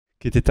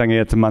Ki te tangi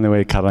a te manu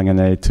e karanga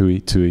nei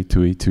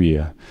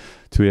tuia.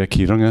 Tuia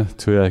ki runga,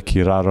 tuia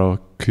ki raro,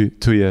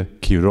 tuia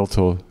ki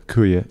roto,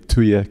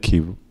 tuia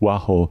ki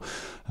waho,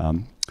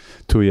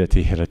 tuia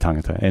te hera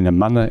tangata. E na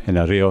mana, e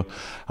na reo,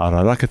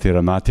 araraka te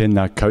rama,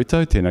 tēnā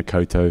koutou, tēnā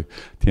koutou,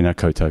 tēnā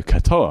koutou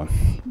katoa.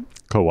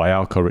 Ko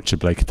waiao, ko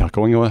Richard Blake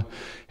Takawangawa,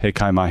 he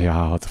kai mahi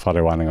haha te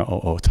whare wānanga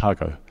o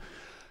Otago.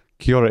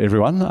 Kia ora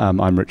everyone,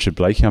 I'm Richard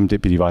Blakey, I'm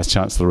Deputy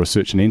Vice-Chancellor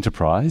Research and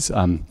Enterprise,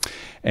 and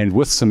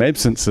with some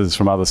absences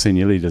from other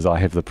senior leaders, I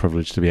have the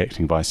privilege to be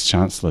Acting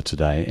Vice-Chancellor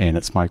today, and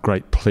it's my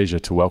great pleasure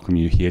to welcome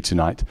you here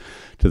tonight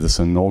to this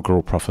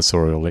inaugural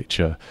professorial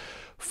lecture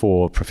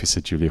for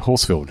Professor Julia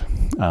Horsfield.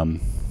 Tēnei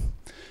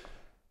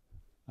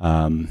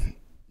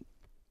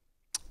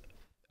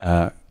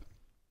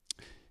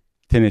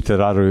te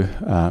raru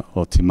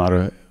o te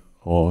maru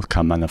o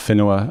ka mana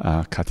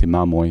whenua, ka te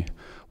mamoi,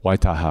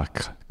 Waitaha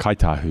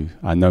Kaitahu,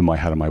 no mai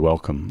hara mai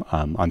welcome.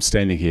 I'm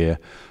standing here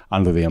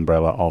under the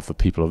umbrella of the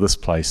people of this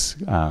place,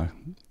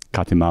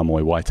 ka te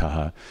mamoi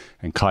Waitaha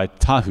and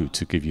Kaitahu,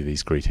 to give you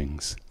these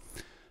greetings.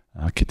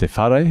 Ki te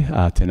whare,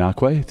 tēnā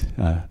koe,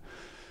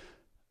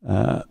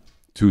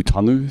 tū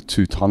tonu,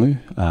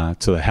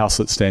 to the house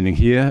that's standing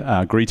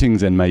here,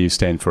 greetings and may you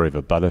stand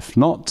forever. But if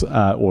not,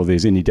 or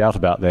there's any doubt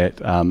about that,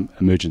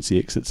 emergency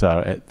exits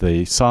are at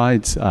the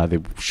sides.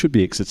 There should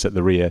be exits at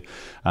the rear.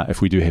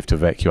 If we do have to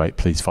evacuate,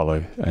 please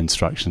follow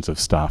instructions of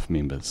staff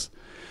members.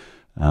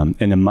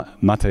 E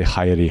mate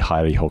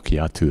haere hoki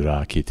atu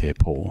rā ki te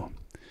pō.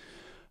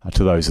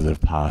 To those that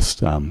have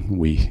passed,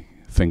 we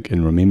think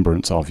in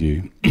remembrance of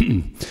you.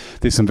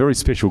 There's some very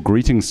special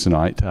greetings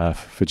tonight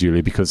for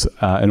Julia, because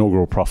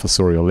inaugural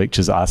professorial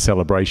lectures are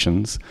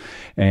celebrations,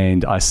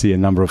 and I see a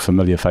number of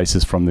familiar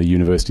faces from the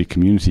university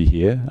community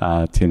here,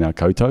 tēnā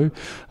koutou,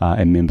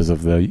 and members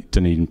of the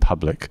Dunedin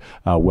public.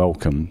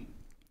 Welcome.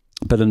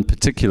 But in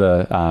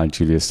particular,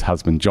 Julia's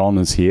husband John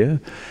is here,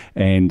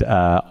 and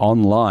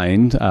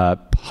online,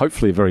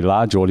 hopefully a very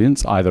large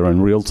audience, either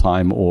in real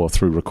time or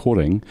through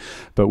recording.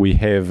 But we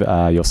have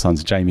your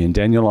sons Jamie and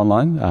Daniel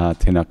online,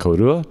 tēnā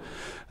kōrua,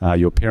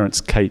 your parents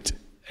Kate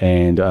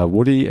and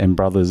Woody, and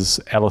brothers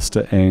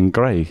Alistair and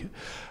Gray,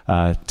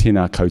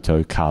 tēnā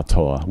koutou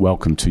katoa.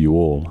 Welcome to you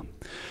all.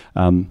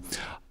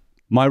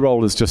 My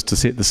role is just to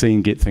set the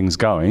scene, get things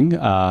going,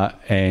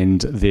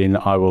 and then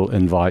I will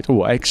invite,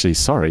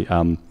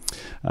 tēnā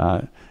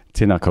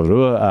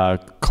kōrua,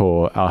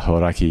 ko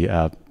ahoraki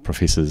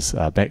Professors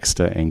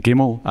Baxter and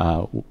Gemmell,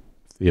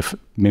 the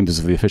members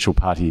of the official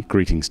party,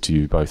 greetings to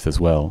you both as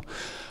well.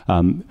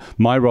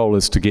 My role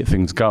is to get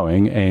things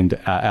going and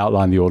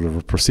outline the order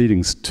of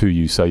proceedings to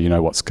you so you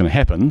know what's going to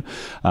happen.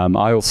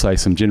 I'll say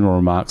some general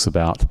remarks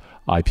about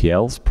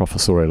IPL's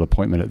professorial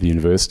appointment at the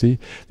university,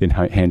 then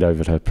hand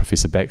over to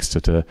Professor Baxter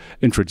to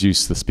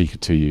introduce the speaker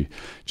to you.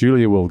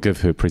 Julia will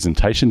give her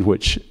presentation,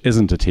 which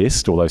isn't a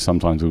test, although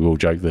sometimes we will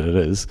joke that it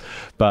is,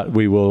 but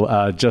we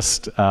will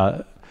just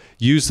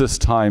use this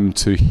time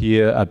to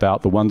hear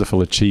about the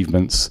wonderful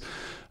achievements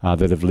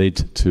that have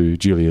led to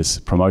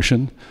Julia's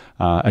promotion,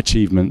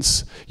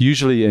 achievements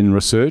usually in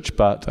research,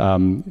 but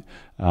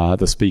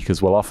the speakers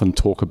will often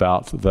talk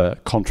about the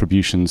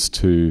contributions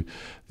to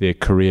their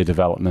career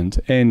development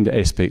and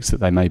aspects that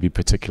they may be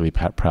particularly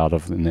proud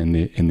of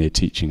in their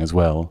teaching as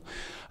well.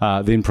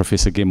 Then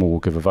Professor Gemmell will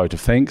give a vote of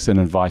thanks and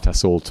invite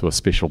us all to a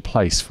special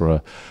place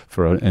for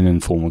an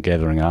informal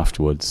gathering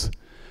afterwards.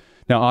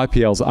 Now,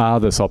 IPLs are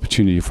this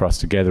opportunity for us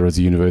to gather as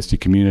a university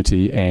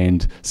community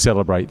and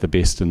celebrate the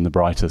best and the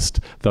brightest,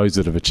 those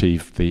that have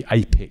achieved the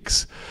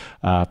apex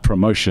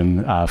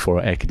promotion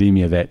for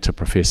academia, that to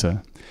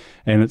professor.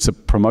 And it's a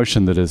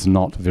promotion that is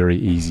not very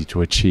easy to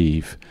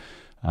achieve.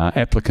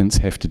 Applicants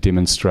have to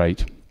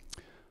demonstrate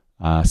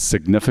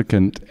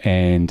significant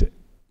and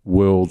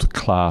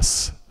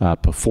world-class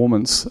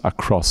performance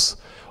across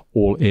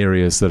all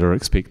areas that are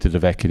expected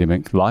of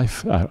academic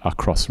life,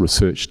 across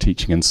research,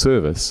 teaching and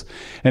service.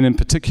 And in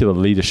particular,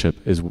 leadership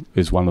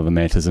is one of the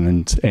matters,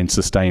 and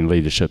sustained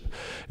leadership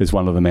is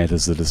one of the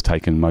matters that is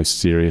taken most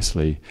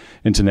seriously.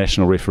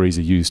 International referees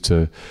are used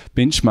to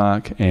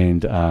benchmark,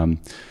 and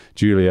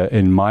Julia,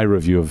 in my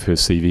review of her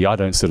CV, I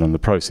don't sit on the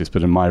process,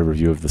 but in my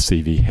review of the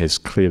CV, has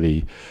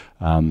clearly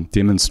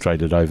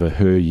demonstrated over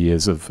her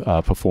years of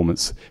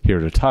performance here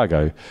at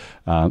Otago,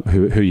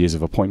 her years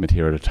of appointment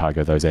here at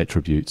Otago, those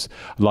attributes.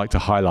 I'd like to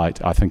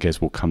highlight, I think as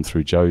will come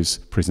through Joe's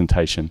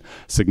presentation,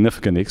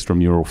 significant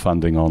extramural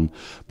funding on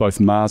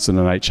both Marsden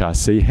and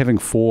HRC. Having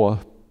 4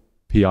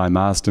 PI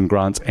Marsden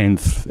grants and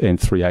 3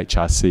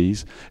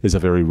 HRCs is a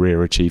very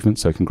rare achievement,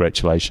 so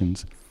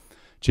congratulations.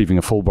 Achieving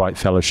a Fulbright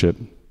Fellowship,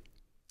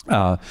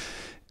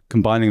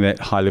 combining that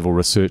high-level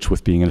research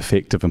with being an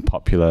effective and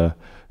popular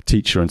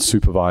teacher and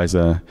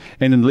supervisor,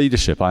 and in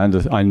leadership. I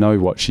know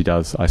what she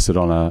does. I sit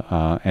on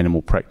a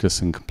animal practice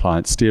and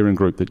compliance steering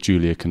group that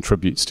Julia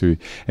contributes to,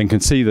 and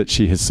can see that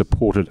she has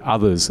supported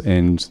others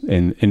in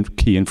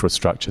key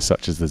infrastructure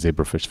such as the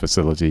zebrafish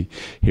facility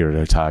here at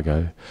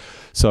Otago.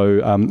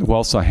 So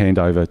whilst I hand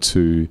over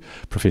to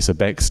Professor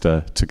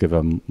Baxter to give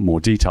a more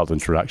detailed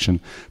introduction,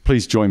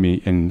 please join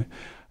me in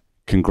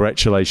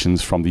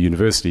Congratulations from the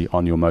university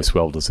on your most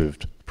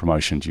well-deserved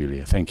promotion,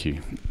 Julia. Thank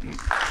you.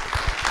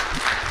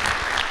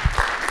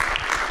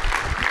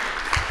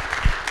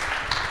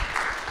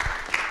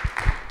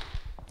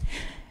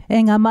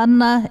 E ngā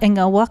mana, e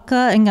ngā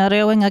waka, e ngā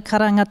reo, e ngā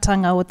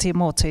karangatanga o te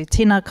motu.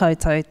 Tēnā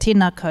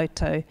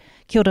koutou,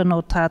 kia ora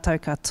no tātou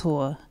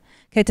katoa.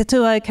 Kei te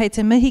tuau, kei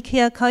te mihi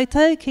kia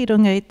koutou, ki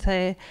runga i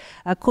te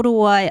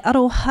korowai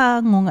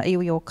aroha ngonga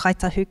iwi o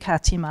kaitahu ka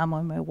ti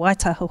māmo mo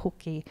waitaha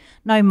hoki.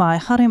 Nau mai,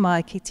 haere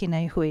mai ki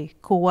tēnei hui.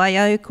 Ko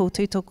waiau, ko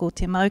tuto, ko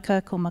te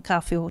mauka, ko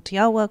makawhi o te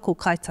awa, ko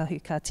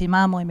kaitahu ka ti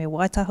māmo me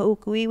waitaha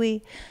oku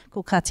iwi,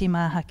 ko ka ti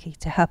maha ki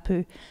te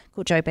hapu,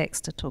 ko Joe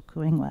Baxter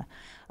tōku ingoa.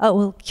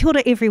 Well, kia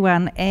ora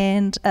everyone,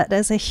 and it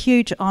is a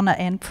huge honour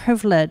and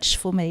privilege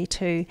for me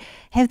to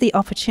have the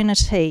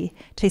opportunity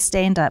to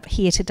stand up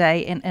here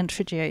today and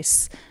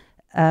introduce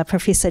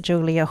Professor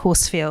Julia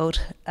Horsfield.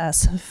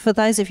 So for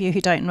those of you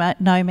who don't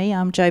know me,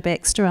 I'm Joe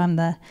Baxter. I'm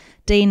the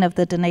Dean of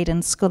the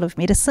Dunedin School of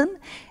Medicine,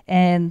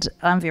 and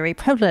I'm very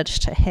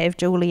privileged to have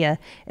Julia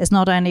as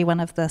not only one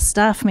of the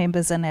staff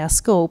members in our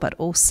school, but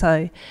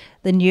also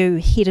the new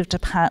head of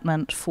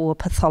department for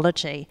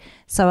pathology.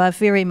 So I've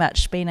very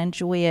much been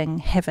enjoying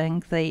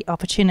having the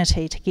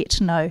opportunity to get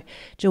to know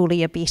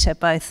Julia better,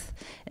 both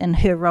in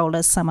her role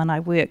as someone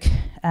I work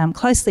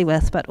closely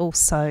with, but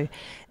also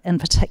in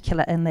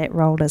particular in that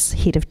role as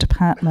head of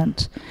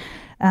department.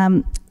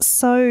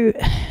 So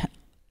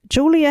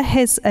Julia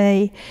has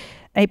a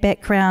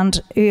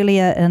background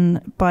earlier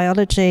in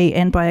biology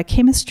and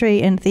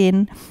biochemistry, and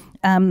then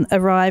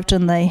arrived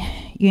in the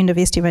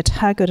University of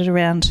Otago at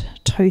around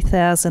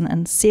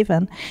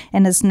 2007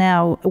 and is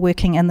now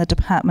working in the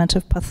Department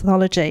of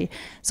Pathology.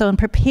 So in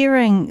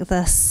preparing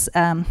this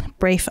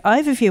brief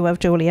overview of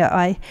Julia,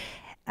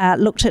 I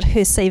looked at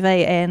her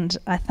CV, and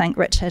I think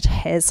Richard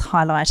has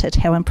highlighted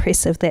how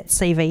impressive that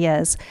CV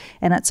is,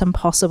 and it's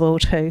impossible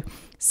to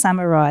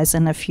summarise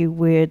in a few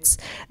words.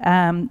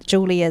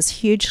 Julia is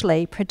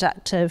hugely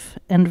productive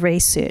in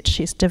research.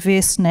 She's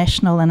diverse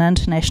national and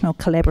international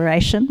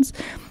collaborations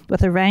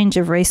with a range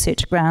of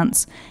research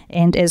grants,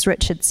 and as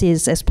Richard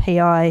says, as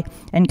PI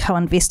and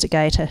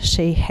co-investigator,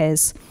 she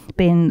has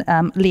been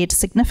led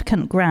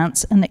significant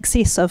grants in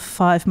excess of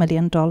 $5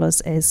 million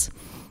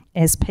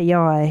as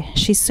PI.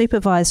 She's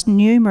supervised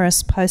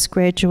numerous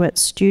postgraduate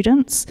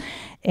students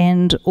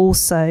and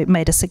also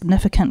made a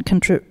significant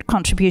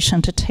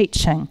contribution to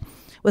teaching,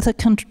 with a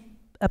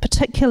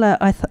particular,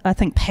 I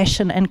think,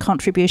 passion and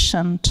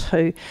contribution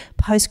to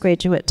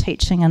postgraduate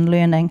teaching and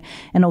learning,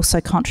 and also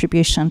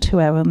contribution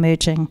to our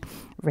emerging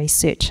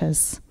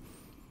researchers.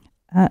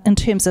 In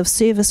terms of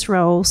service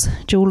roles,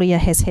 Julia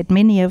has had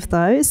many of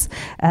those.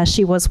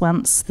 She was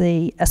once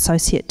the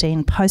Associate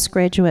Dean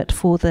Postgraduate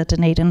for the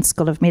Dunedin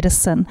School of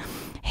Medicine,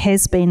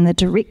 has been the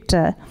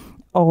Director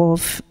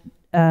of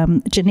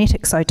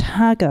Genetics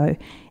Otago,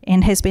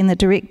 and has been the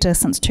director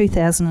since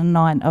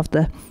 2009 of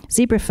the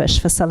zebrafish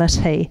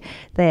facility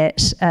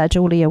that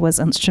Julia was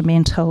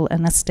instrumental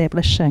in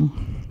establishing.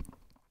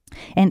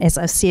 And as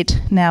I've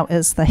said, now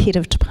is the head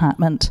of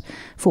department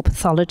for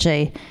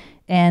pathology.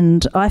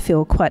 And I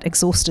feel quite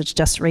exhausted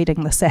just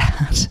reading this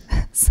out.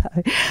 So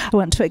I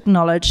want to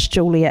acknowledge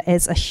Julia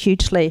as a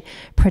hugely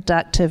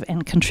productive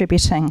and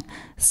contributing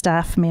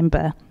staff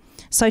member.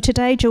 So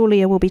today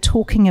Julia will be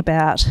talking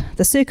about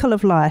the circle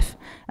of life,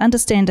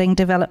 understanding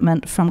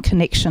development from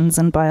connections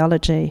in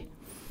biology.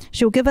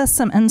 She'll give us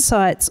some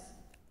insights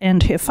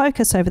and her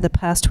focus over the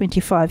past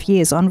 25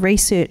 years on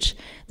research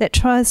that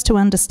tries to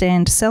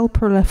understand cell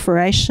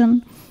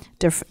proliferation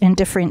and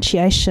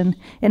differentiation,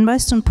 and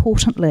most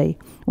importantly,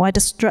 why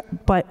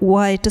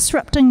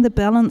disrupting the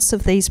balance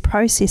of these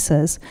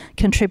processes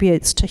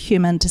contributes to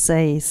human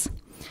disease.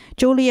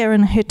 Julia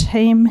and her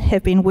team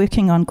have been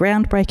working on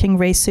groundbreaking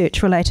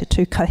research related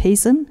to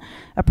cohesin,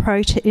 a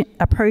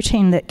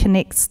protein that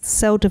connects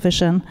cell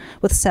division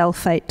with cell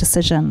fate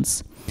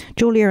decisions.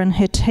 Julia and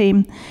her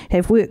team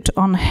have worked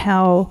on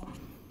how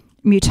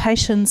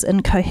mutations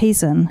in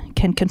cohesin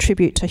can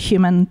contribute to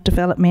human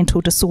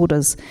developmental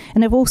disorders,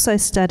 and have also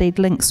studied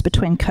links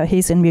between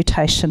cohesin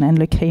mutation and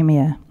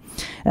leukemia.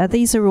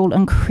 These are all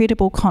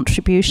incredible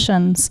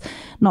contributions,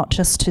 not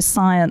just to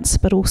science,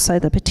 but also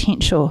the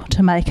potential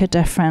to make a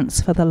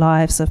difference for the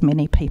lives of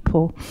many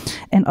people.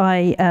 And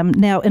I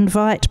now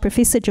invite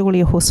Professor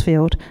Julia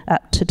Horsfield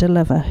up to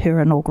deliver her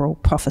inaugural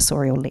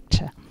professorial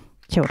lecture.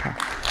 Kia ora.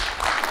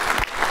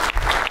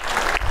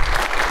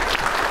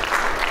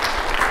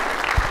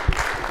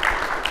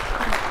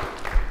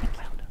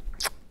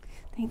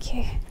 Thank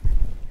you.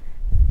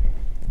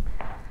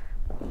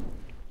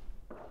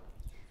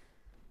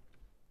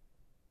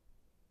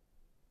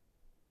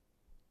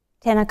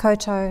 Tēnā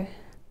koutou,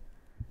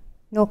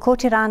 no ko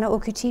te rāna o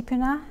ku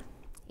tipuna,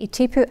 I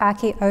tipu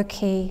ake o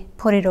ki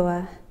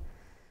porirua,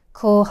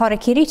 ko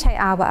horakiri te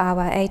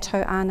awa e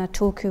tau ana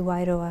tōku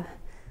wairua,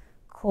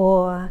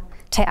 ko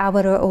te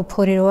awarua o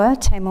porirua,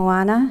 te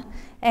moana,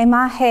 e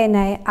mahe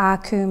nei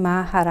āku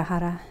mā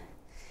harahara.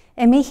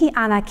 E mihi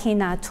ana ki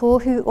nā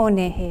tōhu o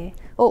nehe,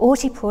 o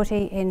oti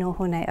poti e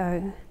noho nei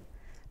au.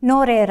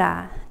 Nō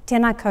reira,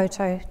 tēnā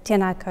koutou,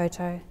 tēnā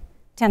koutou,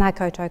 tēnā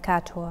koutou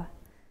katoa.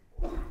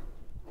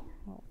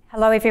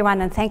 Hello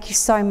everyone, and thank you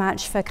so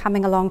much for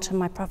coming along to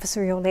my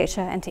professorial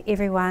lecture, and to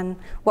everyone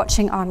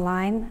watching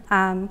online.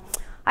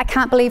 I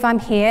can't believe I'm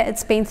here.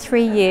 It's been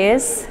 3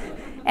 years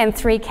and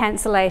 3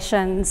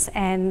 cancellations,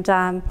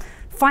 and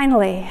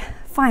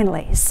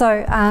finally.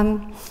 So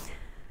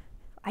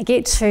I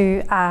get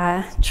to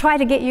try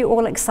to get you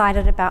all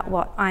excited about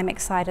what I'm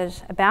excited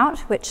about,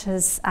 which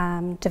is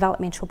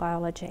developmental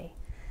biology.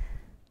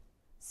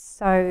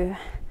 So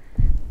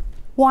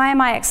why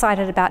am I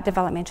excited about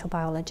developmental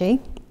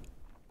biology?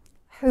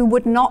 Who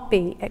would not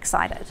be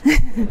excited?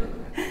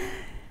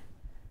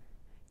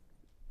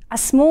 A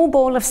small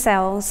ball of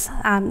cells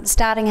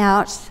starting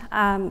out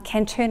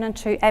can turn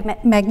into a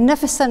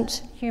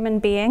magnificent human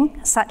being,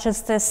 such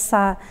as this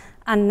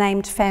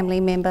unnamed family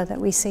member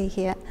that we see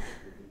here,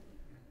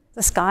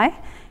 this guy.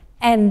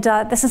 And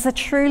this is a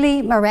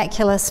truly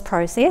miraculous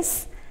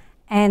process,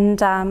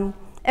 and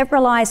it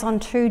relies on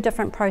 2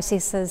 different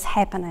processes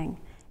happening.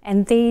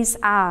 And these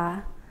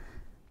are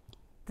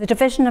the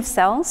division of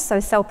cells, so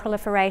cell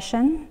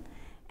proliferation,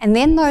 and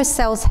then those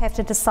cells have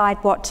to decide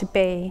what to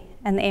be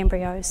in the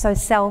embryo, so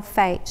cell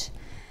fate.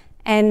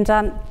 And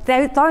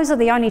those are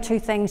the only 2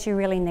 things you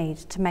really need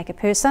to make a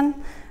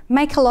person.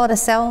 Make a lot of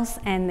cells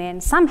and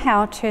then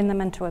somehow turn them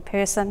into a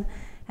person,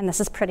 and this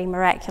is pretty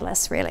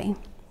miraculous, really.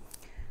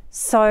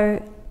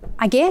 So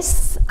I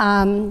guess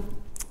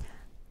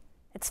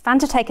it's fun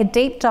to take a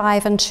deep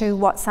dive into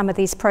what some of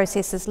these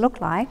processes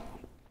look like.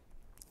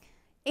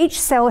 Each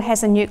cell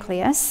has a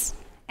nucleus,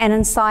 and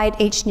inside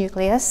each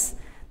nucleus,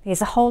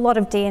 there's a whole lot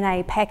of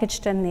DNA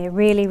packaged in there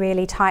really,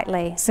 really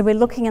tightly. So we're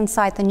looking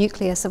inside the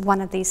nucleus of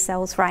one of these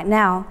cells right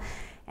now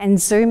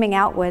and zooming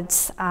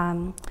outwards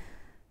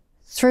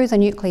through the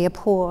nuclear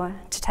pore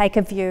to take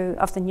a view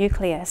of the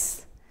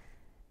nucleus.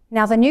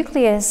 Now the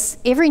nucleus,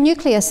 every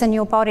nucleus in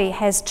your body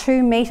has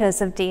 2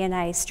 meters of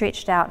DNA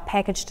stretched out,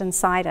 packaged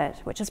inside it,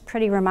 which is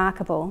pretty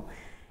remarkable.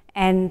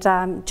 And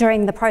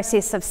during the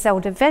process of cell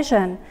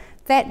division,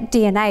 that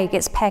DNA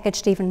gets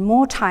packaged even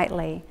more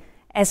tightly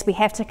as we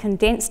have to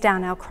condense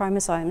down our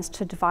chromosomes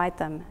to divide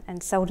them in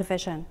cell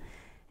division.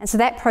 And so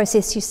that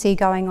process you see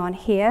going on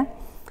here,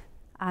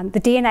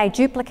 the DNA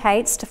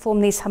duplicates to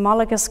form these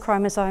homologous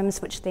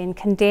chromosomes, which then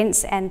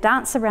condense and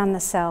dance around the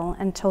cell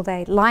until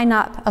they line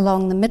up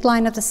along the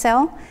midline of the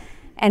cell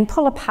and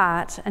pull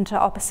apart into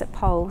opposite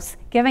poles,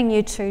 giving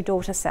you 2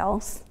 daughter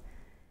cells.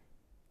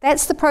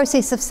 That's the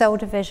process of cell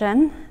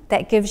division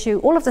that gives you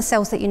all of the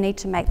cells that you need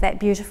to make that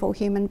beautiful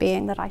human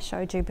being that I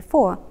showed you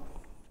before.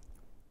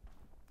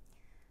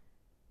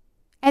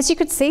 As you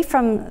could see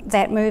from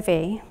that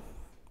movie,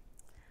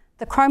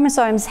 the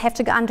chromosomes have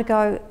to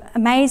undergo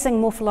amazing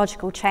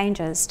morphological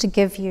changes to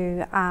give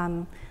you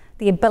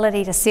the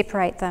ability to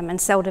separate them in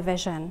cell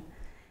division.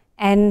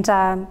 And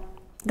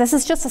this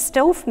is just a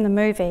still from the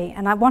movie,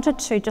 and I wanted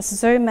to just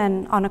zoom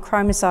in on a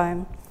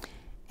chromosome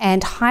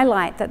and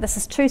highlight that this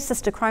is 2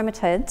 sister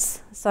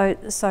chromatids,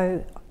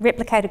 so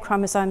replicated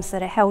chromosomes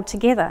that are held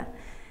together.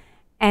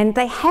 And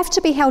they have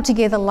to be held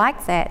together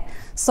like that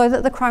so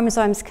that the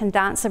chromosomes can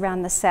dance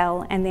around the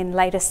cell and then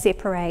later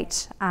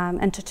separate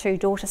into 2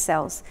 daughter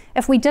cells.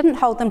 If we didn't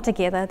hold them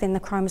together, then the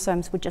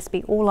chromosomes would just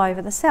be all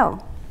over the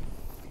cell.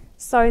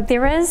 So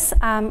there is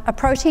a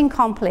protein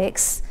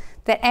complex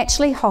that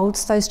actually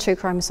holds those 2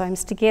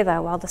 chromosomes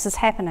together while this is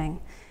happening.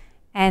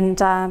 And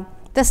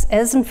this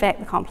is, in fact,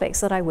 the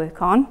complex that I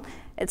work on.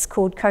 It's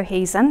called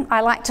cohesin.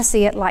 I like to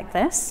see it like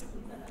this.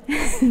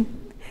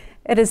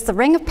 It is the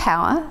ring of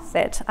power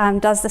that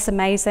does this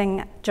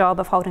amazing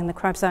job of holding the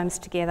chromosomes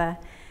together.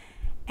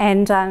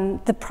 And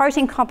the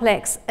protein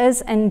complex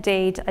is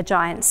indeed a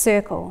giant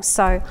circle.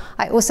 So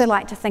I also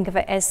like to think of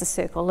it as the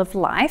circle of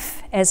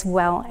life, as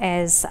well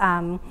as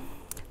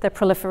the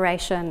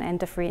proliferation and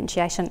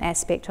differentiation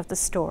aspect of the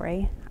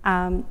story.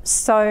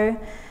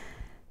 So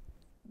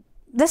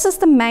this is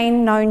the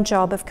main known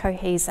job of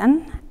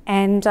cohesin.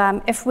 And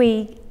if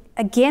we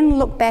again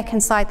look back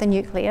inside the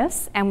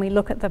nucleus and we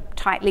look at the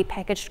tightly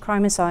packaged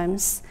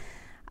chromosomes,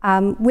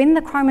 when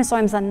the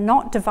chromosomes are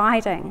not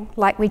dividing,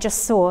 like we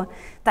just saw,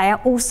 they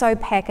are also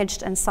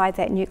packaged inside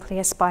that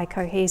nucleus by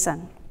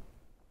cohesin.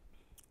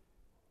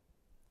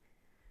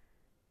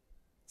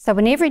 So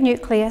in every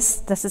nucleus,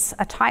 this is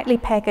a tightly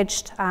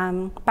packaged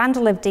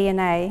bundle of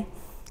DNA,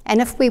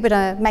 and if we were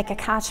to make a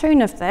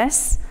cartoon of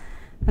this,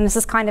 and this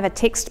is kind of a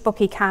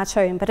textbooky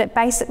cartoon, but it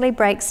basically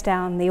breaks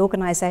down the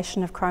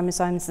organization of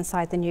chromosomes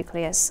inside the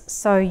nucleus.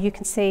 So you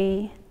can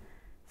see,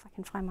 if I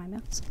can find my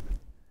mouse.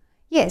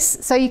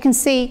 Yes, so you can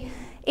see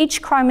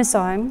each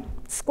chromosome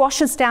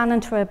squashes down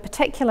into a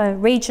particular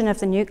region of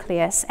the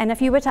nucleus, and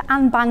if you were to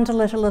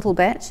unbundle it a little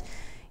bit,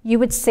 you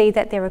would see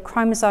that there are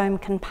chromosome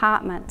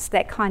compartments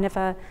that kind of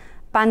are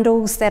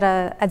bundles that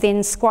are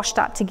then squashed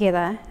up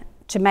together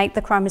to make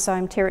the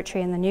chromosome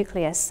territory in the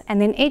nucleus. And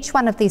then each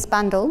one of these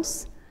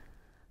bundles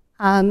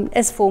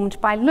is formed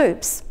by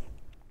loops.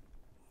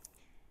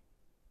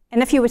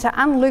 And if you were to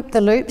unloop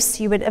the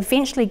loops, you would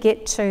eventually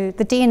get to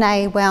the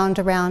DNA wound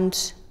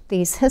around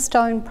these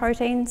histone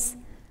proteins,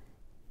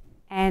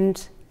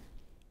 and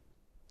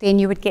then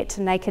you would get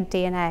to naked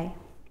DNA.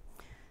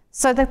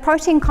 So the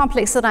protein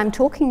complex that I'm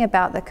talking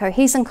about, the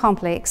cohesin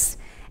complex,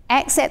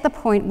 acts at the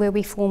point where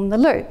we form the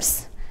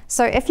loops.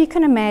 So if you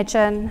can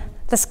imagine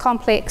this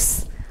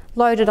complex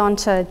loaded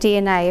onto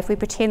DNA, if we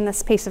pretend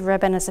this piece of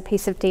ribbon is a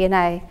piece of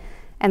DNA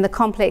and the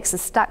complex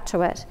is stuck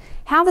to it,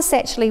 how this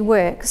actually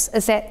works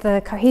is that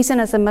the cohesin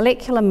is a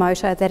molecular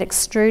motor that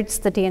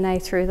extrudes the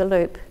DNA through the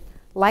loop,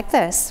 like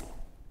this.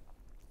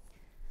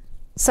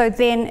 So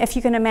then if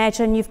you can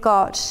imagine you've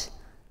got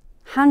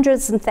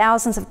hundreds and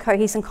thousands of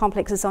cohesin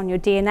complexes on your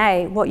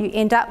DNA, what you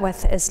end up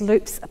with is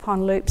loops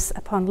upon loops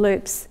upon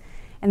loops.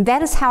 And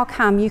that is how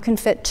come you can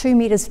fit 2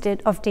 meters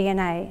of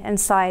DNA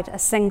inside a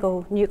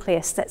single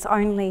nucleus that's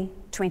only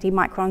 20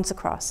 microns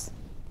across.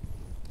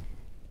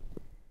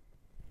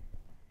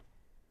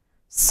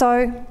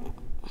 So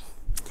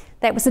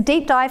that was a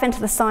deep dive into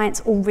the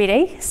science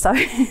already. So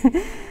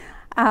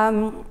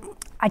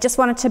I just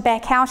wanted to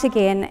back out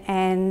again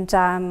and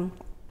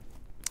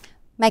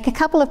make a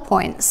couple of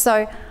points.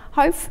 So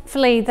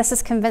hopefully this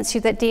has convinced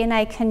you that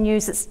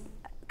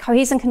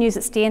cohesin can use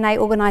its DNA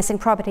organizing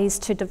properties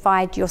to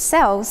divide your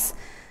cells,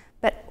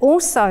 but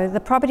also the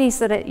properties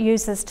that it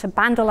uses to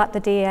bundle up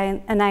the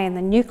DNA in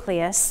the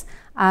nucleus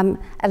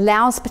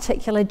allows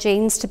particular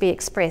genes to be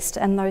expressed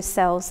in those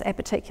cells at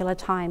particular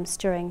times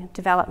during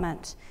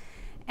development.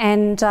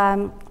 And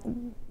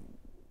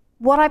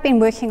what I've been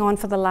working on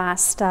for the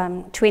last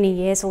 20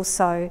 years or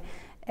so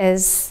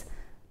is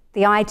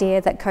the idea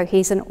that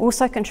cohesin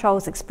also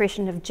controls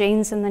expression of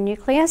genes in the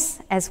nucleus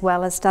as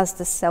well as does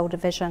the cell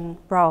division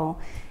role.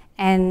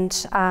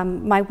 And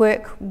my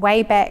work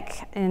way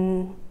back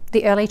in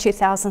the early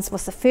 2000s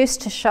was the first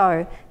to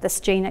show this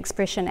gene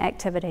expression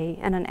activity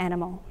in an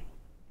animal.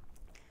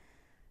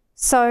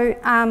 So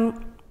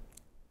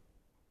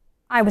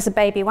I was a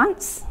baby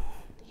once.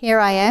 Here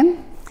I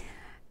am.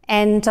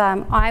 And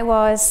I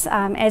was,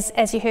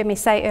 as you heard me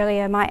say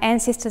earlier, my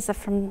ancestors are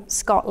from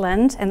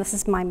Scotland, and this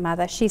is my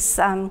mother. She's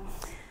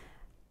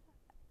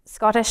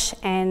Scottish,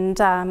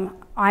 and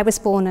I was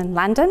born in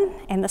London,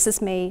 and this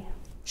is me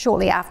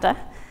shortly after.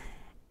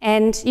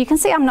 And you can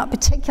see I'm not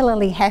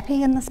particularly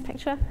happy in this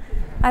picture.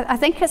 I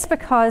think it's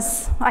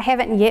because I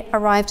haven't yet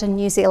arrived in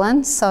New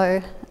Zealand,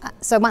 so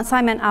once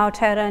I'm in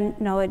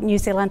Aotearoa, New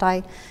Zealand,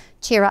 I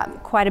cheer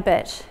up quite a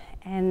bit.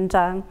 And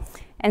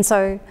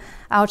so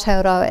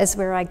Aotearoa is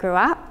where I grew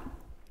up,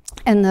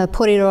 in the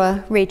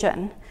Professorial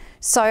region.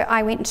 So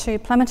I went to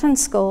Plymouton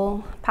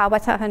School,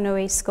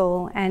 Pāwatahanui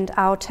School, and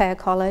Aotearoa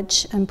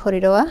College in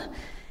Professorial,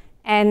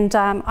 and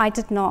I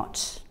did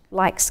not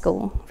like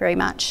school very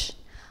much.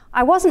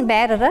 I wasn't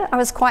bad at it, I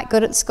was quite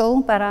good at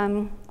school, but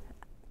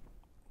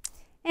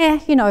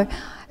you know,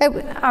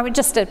 I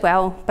just did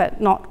well,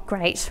 but not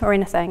great or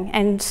anything.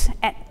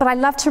 But I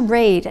love to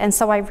read, and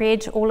so I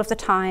read all of the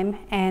time,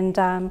 and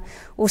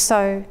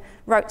also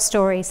wrote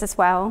stories as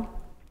well.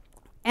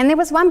 And there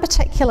was one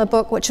particular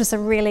book which was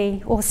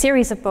or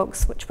series of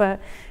books which were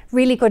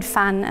really good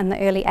fun in the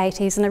early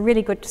 80s and a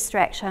really good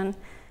distraction,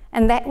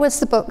 and that was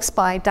the books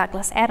by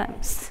Douglas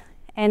Adams.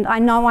 And I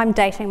know I'm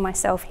dating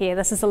myself here,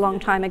 this is a long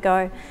time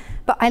ago,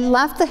 but I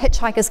loved the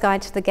Hitchhiker's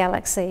Guide to the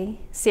Galaxy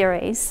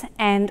series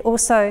and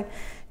also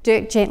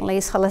Dirk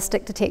Gently's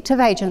Holistic Detective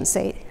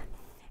Agency.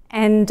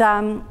 And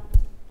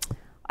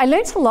I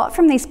learnt a lot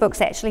from these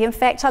books actually. In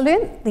fact, I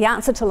learnt the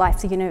answer to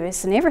life, the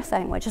universe and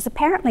everything, which is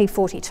apparently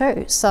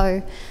 42.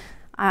 So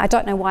I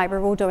don't know why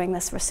we're all doing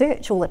this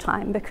research all the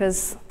time,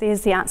 because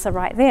there's the answer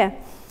right there.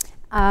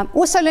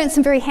 Also learned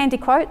some very handy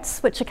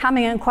quotes, which are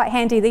coming in quite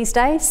handy these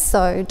days,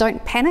 so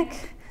don't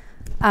panic.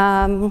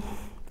 Oh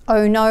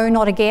no,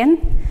 not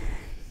again.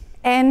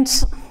 And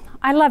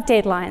I love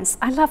deadlines.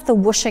 I love the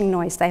whooshing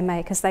noise they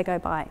make as they go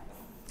by.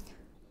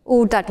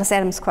 All Douglas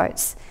Adams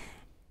quotes.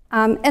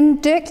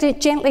 In Dirk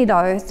Gently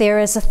though, there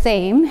is a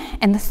theme,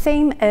 and the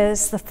theme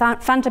is the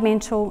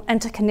fundamental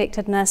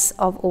interconnectedness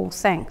of all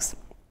things.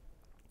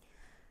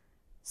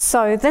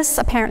 So this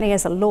apparently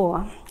is a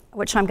law,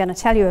 which I'm going to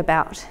tell you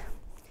about.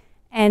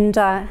 And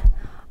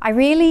I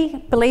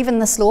really believe in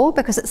this law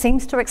because it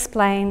seems to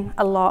explain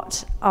a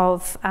lot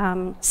of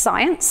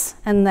science,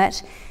 in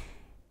that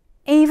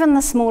even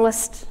the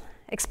smallest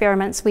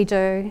experiments we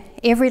do,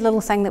 every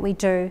little thing that we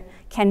do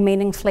can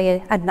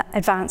meaningfully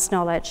advance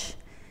knowledge.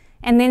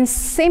 And then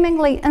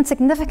seemingly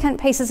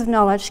insignificant pieces of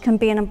knowledge can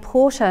be an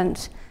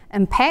important,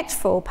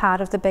 impactful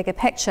part of the bigger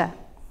picture.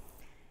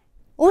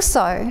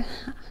 Also,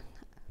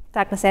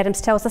 Douglas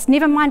Adams tells us,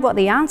 never mind what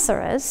the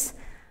answer is,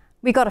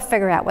 we've got to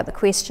figure out what the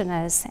question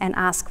is and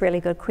ask really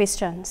good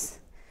questions.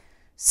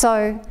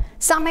 So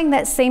something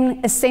that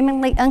is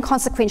seemingly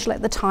inconsequential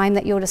at the time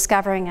that you're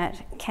discovering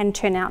it can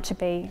turn out to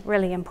be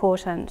really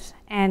important.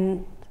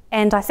 And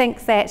I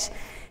think that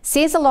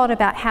says a lot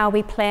about how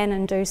we plan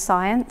and do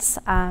science.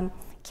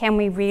 Can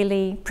we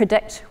really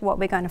predict what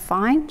we're going to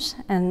find?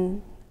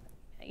 And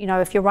you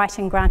know, if you're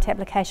writing grant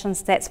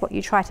applications, that's what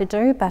you try to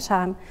do. But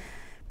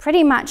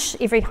pretty much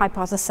every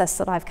hypothesis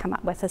that I've come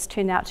up with has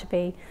turned out to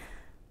be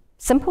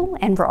simple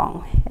and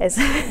wrong.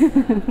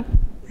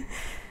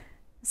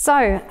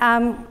 So,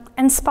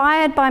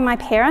 inspired by my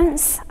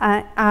parents,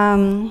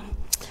 I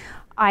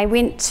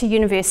went to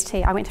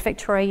university. I went to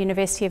Victoria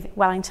University of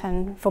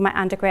Wellington for my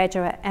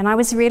undergraduate, and I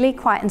was really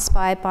quite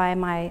inspired by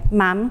my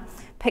mum,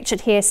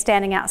 pictured here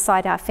standing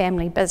outside our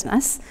family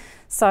business.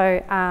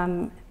 So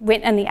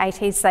went in the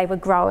 80s, they were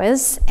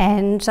growers,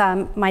 and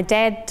my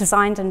dad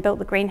designed and built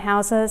the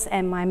greenhouses,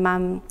 and my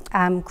mum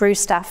grew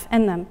stuff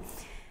in them.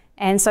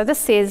 And so this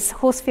says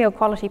Horsfield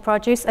quality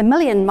produce, a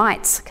million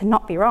mites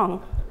cannot be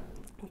wrong.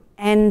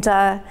 And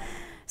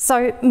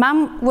so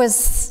mum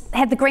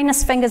had the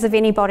greenest fingers of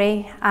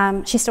anybody.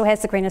 She still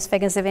has the greenest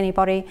fingers of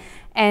anybody.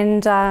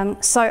 And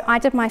so I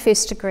did my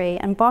first degree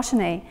in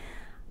botany.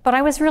 But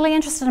I was really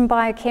interested in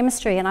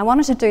biochemistry, and I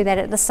wanted to do that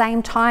at the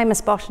same time as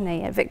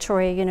botany at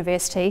Victoria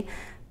University.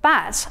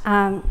 But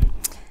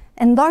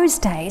in those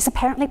days,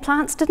 apparently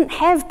plants didn't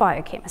have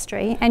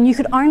biochemistry, and you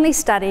could only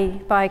study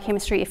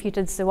biochemistry if you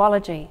did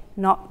zoology,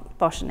 not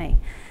botany.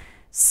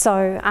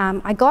 So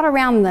I got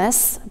around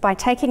this by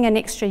taking an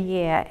extra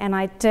year, and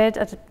I did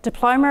a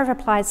Diploma of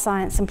Applied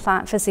Science in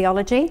Plant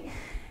Physiology.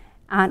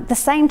 The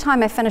same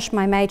time I finished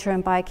my major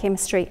in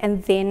biochemistry,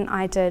 and then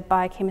I did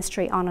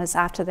biochemistry honours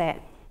after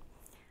that.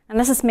 And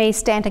this is me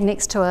standing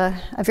next to a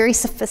very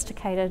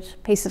sophisticated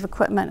piece of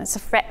equipment. It's a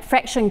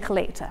fraction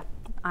collector,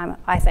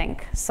 I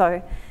think.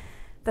 So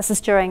this is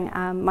during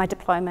my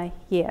diploma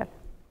year.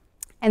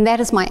 And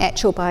that is my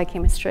actual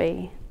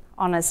biochemistry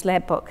honours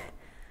lab book.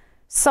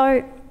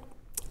 So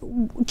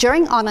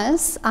during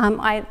honours,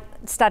 I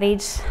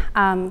studied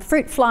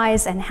fruit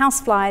flies and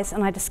house flies,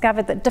 and I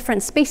discovered that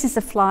different species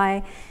of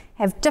fly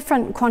have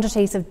different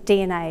quantities of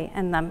DNA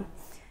in them.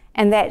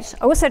 And that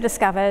I also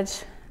discovered,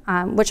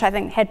 which I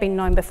think had been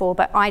known before,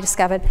 but I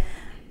discovered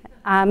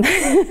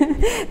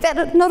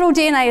that not all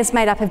DNA is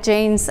made up of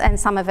genes, and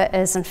some of it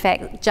is in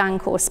fact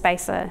junk or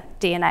spacer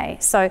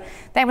DNA. So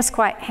that was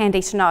quite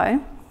handy to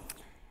know.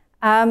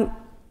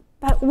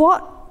 But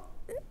what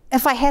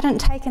if I hadn't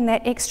taken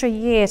that extra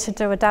year to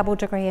do a double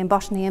degree in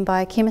botany and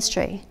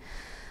biochemistry?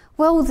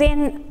 Well,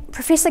 then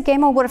Professor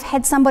Gemmell would have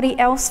had somebody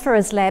else for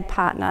his lab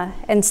partner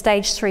in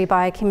stage 3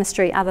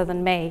 biochemistry other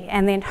than me,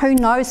 and then who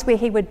knows where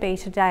he would be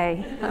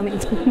today. I mean,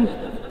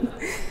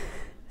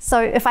 so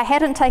if I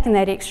hadn't taken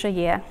that extra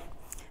year,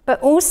 but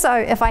also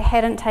if I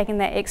hadn't taken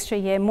that extra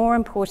year, more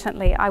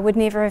importantly, I would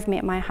never have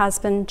met my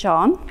husband,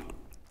 John,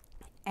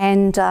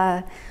 and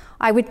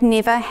I would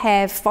never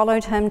have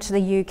followed him to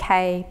the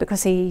UK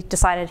because he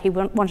decided he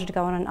wanted to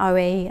go on an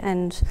OE,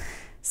 and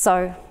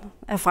so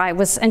if I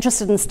was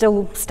interested in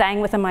still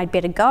staying with him, I'd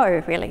better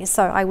go, really.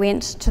 So I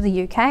went to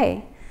the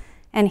UK,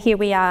 and here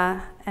we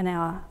are in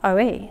our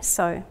OE.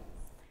 So,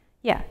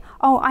 yeah.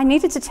 Oh, I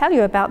needed to tell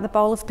you about the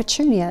bowl of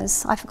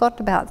petunias. I forgot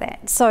about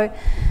that. So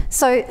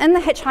in the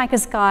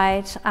Hitchhiker's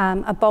Guide,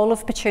 a bowl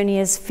of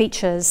petunias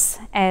features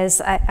as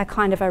a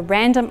kind of a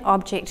random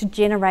object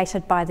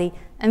generated by the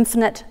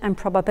infinite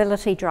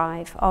improbability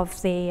drive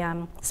of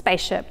the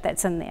spaceship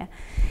that's in there.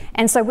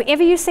 And so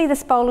wherever you see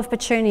this bowl of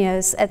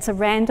petunias, it's a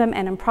random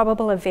and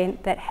improbable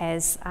event that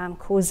has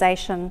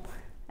causation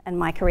in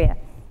my career,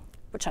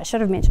 which I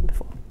should have mentioned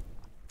before.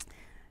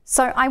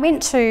 So I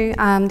went to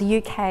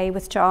the UK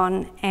with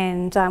John,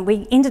 and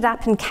we ended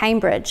up in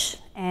Cambridge,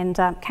 and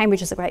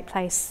Cambridge is a great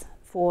place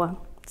for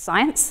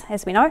science,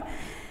 as we know.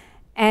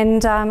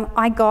 And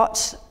I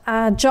got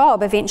a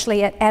job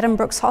eventually at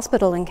Addenbrooke's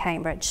Hospital in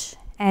Cambridge.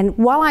 And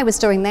while I was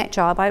doing that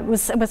job, it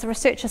was a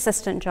research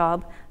assistant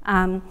job.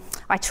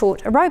 I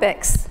taught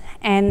aerobics,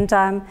 and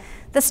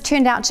this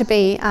turned out to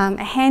be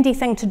a handy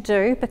thing to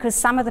do because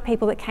some of the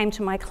people that came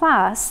to my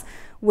class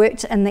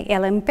worked in the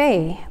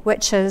LMB,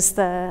 which is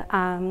the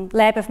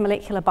Lab of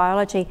Molecular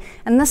Biology,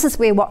 and this is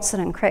where Watson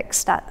and Crick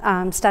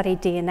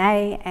studied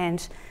DNA,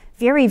 and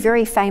very,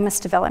 very famous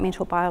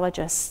developmental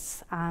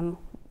biologists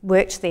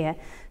worked there,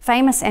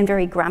 famous and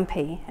very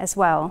grumpy as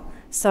well.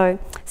 So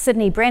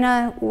Sydney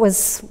Brenner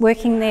was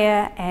working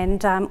there,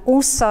 and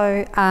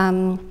also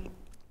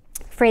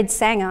Fred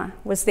Sanger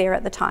was there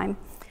at the time.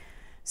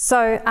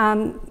 So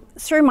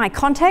through my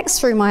contacts,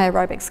 through my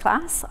aerobics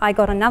class, I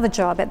got another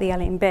job at the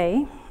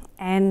LMB,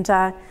 and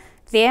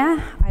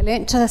there I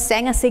learnt to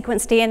Sanger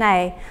sequence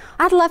DNA.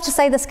 I'd love to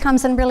say this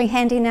comes in really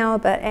handy now,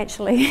 but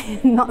actually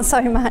not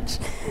so much.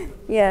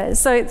 Yeah,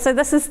 so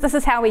this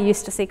is how we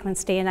used to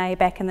sequence DNA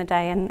back in the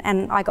day,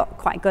 and I got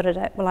quite good at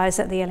it while I was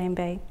at the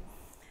LMB.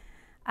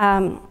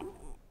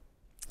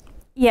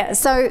 Yeah,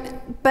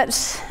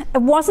 but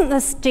it wasn't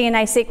this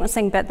DNA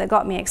sequencing bit that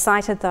got me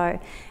excited though.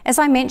 As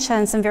I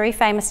mentioned, some very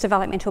famous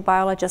developmental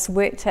biologists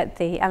worked at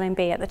the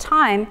LMB at the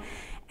time,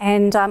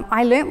 and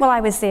I learnt while I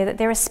was there that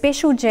there are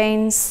special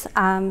genes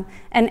in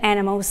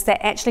animals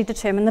that actually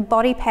determine the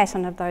body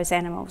pattern of those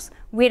animals,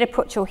 where to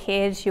put your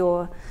head,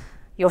 your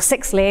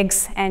 6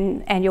 legs,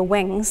 and your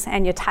wings,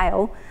 and your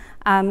tail.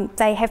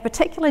 They have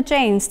particular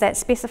genes that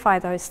specify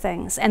those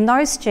things, and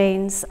those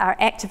genes are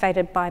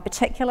activated by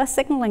particular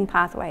signaling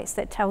pathways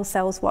that tell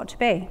cells what to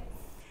be.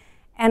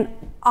 And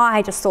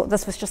I just thought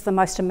this was just the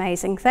most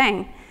amazing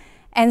thing.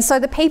 And so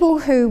the people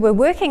who were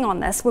working on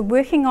this were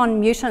working on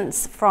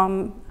mutants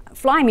from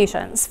fly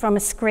mutants from a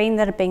screen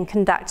that had been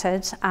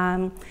conducted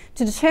to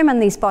determine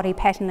these body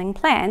patterning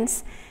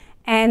plans.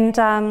 And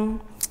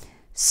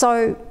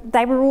so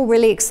they were all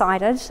really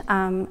excited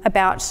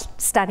about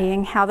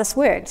studying how this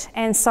worked.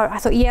 And so I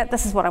thought, yeah,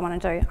 this is what I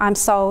want to do. I'm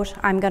sold.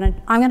 I'm going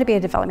to be a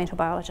developmental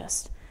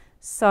biologist.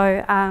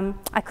 So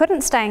I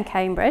couldn't stay in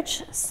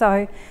Cambridge.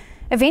 So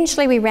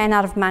eventually we ran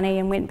out of money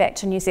and went back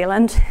to New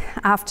Zealand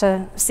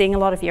after seeing a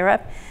lot of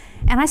Europe.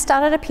 And I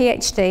started a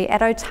PhD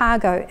at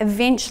Otago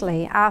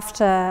eventually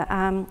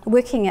after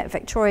working at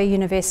Victoria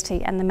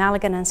University and the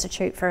Mulligan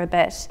Institute for a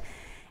bit.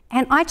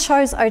 And I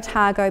chose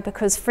Otago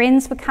because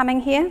friends were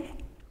coming here,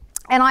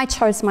 and I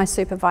chose my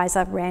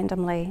supervisor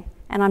randomly,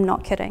 and I'm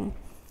not kidding.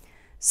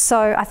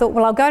 So I thought,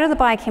 well, I'll go to the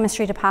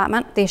biochemistry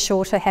department. They're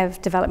sure to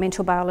have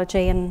developmental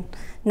biology, and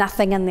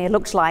nothing in there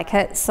looked like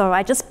it. So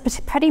I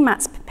just pretty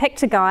much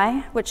picked a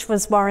guy, which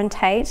was Warren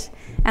Tate,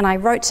 and I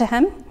wrote to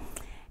him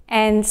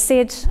and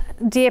said,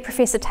 dear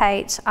Professor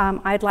Tate,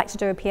 I'd like to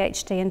do a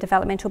PhD in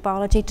developmental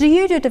biology. Do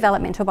you do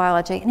developmental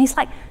biology? And he's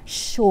like,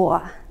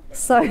 sure.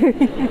 So,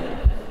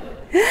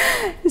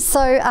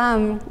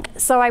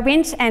 so I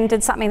went and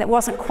did something that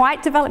wasn't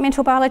quite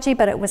developmental biology,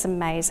 but it was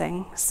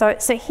amazing. So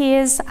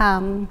here's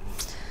Warren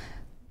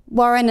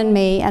and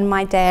me and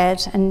my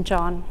dad and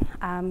John,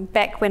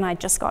 back when I'd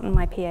just gotten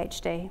my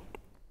PhD.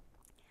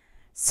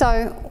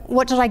 So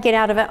what did I get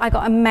out of it? I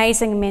got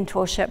amazing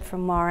mentorship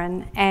from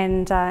Warren,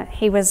 and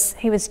he was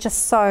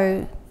just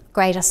so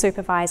great a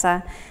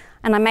supervisor.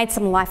 And I made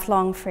some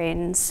lifelong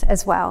friends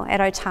as well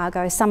at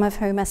Otago, some of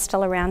whom are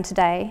still around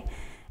today.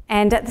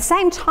 And at the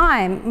same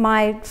time,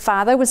 my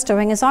father was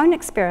doing his own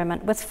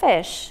experiment with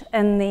fish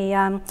in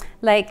the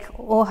Lake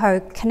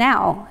Oahu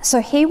Canal. So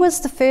he was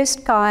the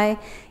first guy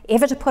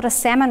ever to put a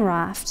salmon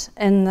raft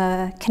in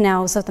the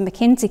canals of the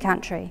Mackenzie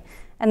country.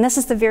 And this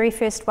is the very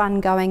first one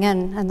going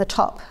in the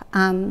top,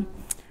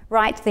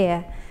 right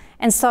there.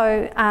 And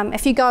so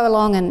if you go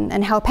along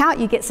and help out,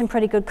 you get some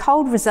pretty good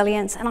cold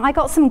resilience. And I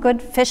got some good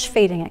fish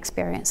feeding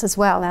experience as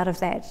well out of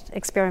that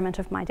experiment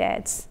of my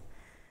dad's.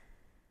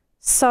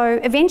 So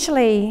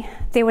eventually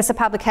there was a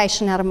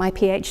publication out of my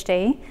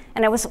PhD,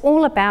 and it was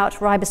all about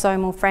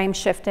ribosomal frame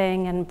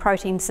shifting and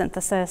protein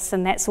synthesis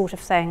and that sort of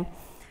thing.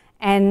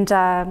 And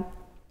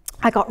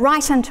I got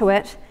right into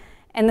it.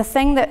 And the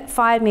thing that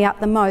fired me up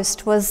the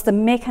most was the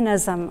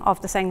mechanism of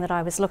the thing that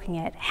I was looking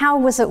at. How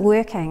was it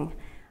working?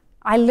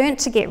 I learnt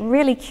to get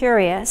really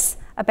curious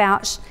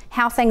about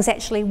how things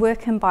actually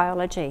work in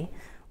biology.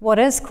 What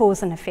is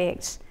cause and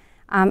effect?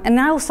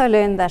 And I also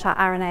learned that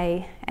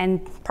RNA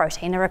and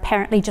protein are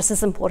apparently just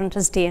as important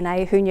as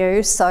DNA. Who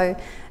knew? So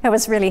it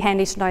was really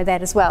handy to know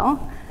that as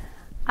well.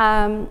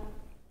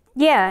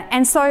 Yeah,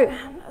 and so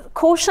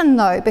caution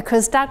though,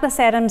 because Douglas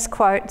Adams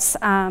quotes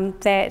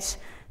that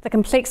the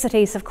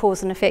complexities of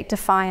cause and effect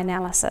defy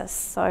analysis.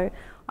 So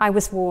I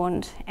was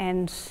warned,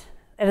 and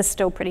it is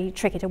still pretty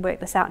tricky to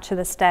work this out to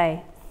this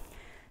day.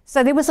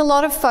 So there was a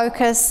lot of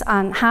focus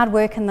on hard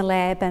work in the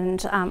lab,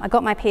 and I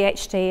got my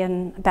PhD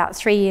in about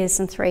 3 years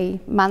and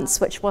 3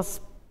 months, which was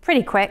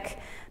pretty quick,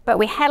 but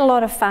we had a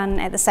lot of fun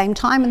at the same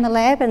time in the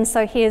lab. And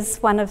so here's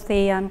one of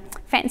the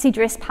fancy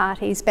dress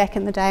parties back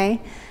in the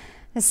day.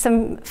 There's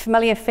some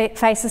familiar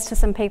faces to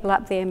some people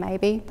up there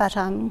maybe, but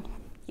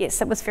yes,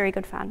 it was very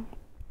good fun.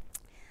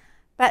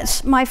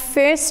 But my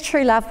first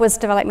true love was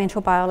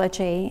developmental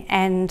biology,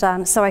 and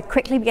so I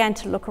quickly began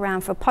to look around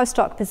for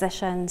postdoc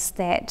positions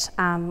that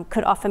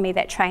could offer me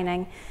that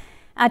training.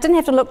 I didn't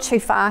have to look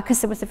too far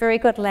because there was a very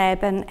good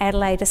lab in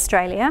Adelaide,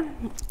 Australia,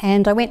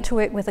 and I went to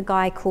work with a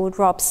guy called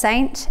Rob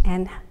Saint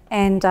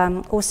and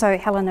also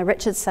Helena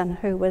Richardson,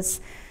 who was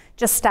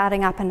just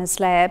starting up in his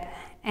lab,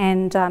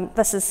 and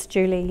this is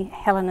Julie,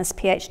 Helena's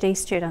PhD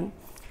student.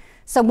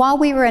 So while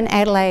we were in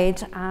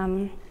Adelaide,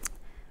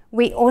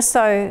 we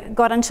also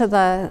got into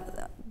the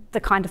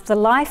kind of the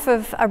life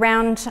of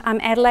around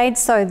Adelaide.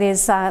 So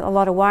there's a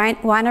lot of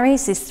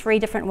wineries. There's 3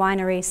 different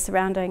wineries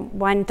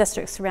wine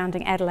districts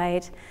surrounding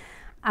Adelaide.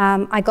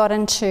 I got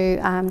into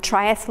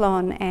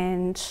triathlon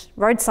and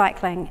road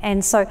cycling,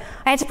 and so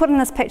I had to put in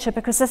this picture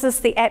because this is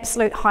the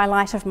absolute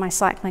highlight of my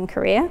cycling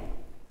career.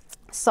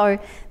 So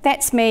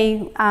that's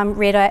me,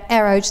 red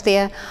arrowed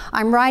there.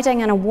 I'm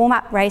riding in a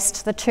warm-up race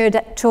to the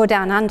Tour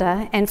Down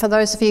Under, and for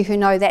those of you who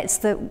know, that's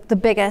the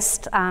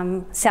biggest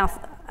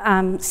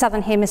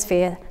Southern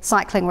Hemisphere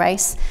cycling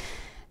race.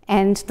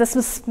 And this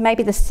was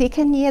maybe the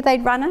 2nd year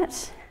they'd run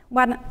it.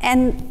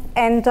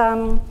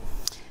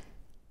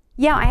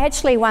 Yeah, I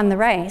actually won the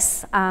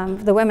race,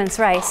 the women's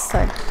race. So,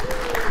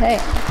 hey,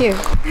 thank you.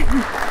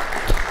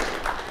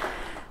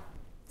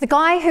 The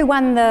guy who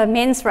won the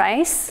men's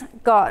race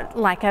got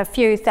like a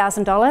few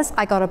 $1,000s.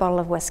 I got a bottle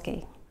of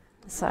whiskey.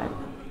 So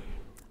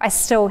I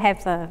still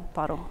have the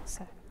bottle.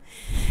 So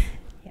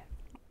yeah.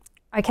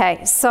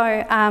 Okay.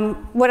 So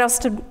what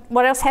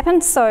else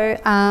happened? So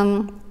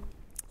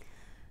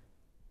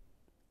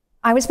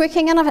I was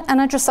working in a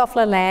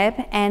Drosophila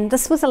lab, and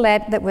this was a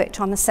lab that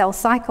worked on the cell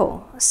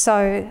cycle.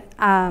 So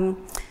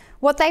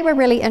what they were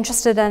really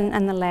interested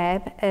in the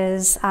lab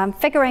is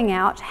figuring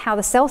out how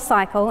the cell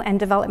cycle and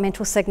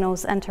developmental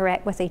signals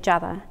interact with each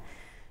other.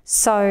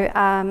 So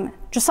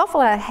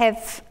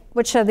Drosophila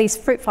which are these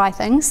fruit fly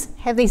things,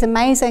 have these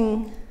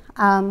amazing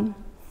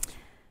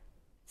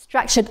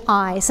structured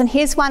eyes. And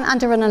here's one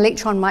under an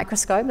electron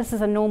microscope. This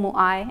is a normal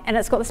eye, and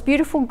it's got this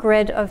beautiful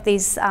grid of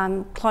these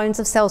clones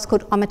of cells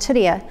called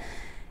ommatidia.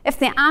 If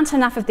there aren't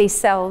enough of these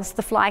cells,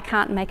 the fly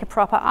can't make a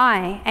proper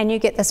eye, and you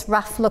get this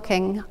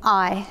rough-looking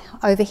eye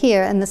over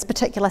here in this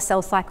particular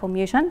cell cycle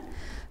mutant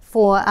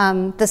for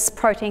this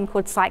protein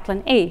called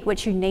cyclin E,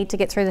 which you need to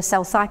get through the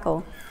cell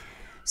cycle.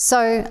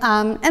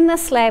 So in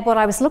this lab, what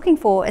I was looking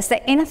for is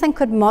that anything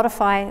could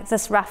modify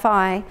this rough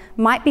eye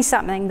might be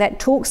something that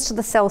talks to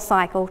the cell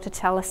cycle to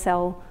tell a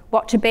cell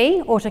what to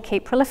be or to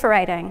keep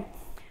proliferating.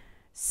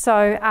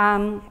 So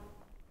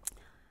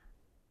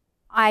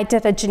I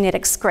did a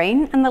genetic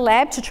screen in the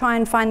lab to try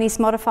and find these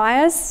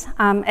modifiers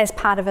as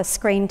part of a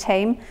screen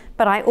team,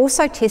 but I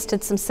also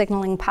tested some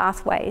signaling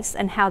pathways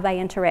and how they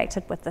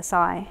interacted with this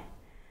eye.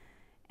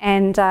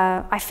 And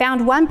I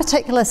found one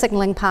particular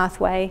signaling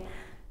pathway.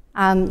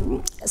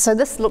 So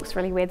this looks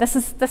really weird. This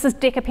is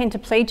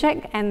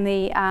decapentaplegic, and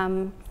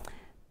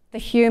the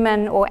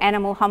human or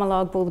animal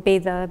homologue will be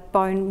the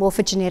bone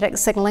morphogenetic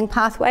signaling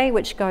pathway,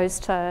 which goes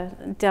to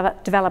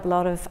develop a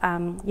lot of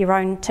your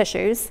own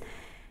tissues.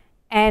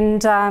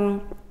 And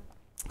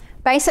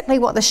basically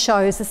what this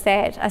shows is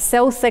that a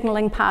cell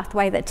signaling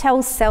pathway that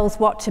tells cells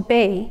what to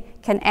be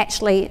can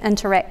actually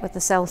interact with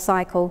the cell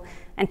cycle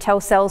and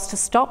tell cells to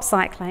stop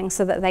cycling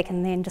so that they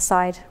can then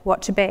decide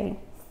what to be.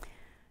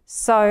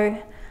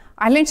 So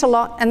I learnt a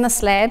lot in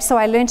this lab. So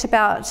I learnt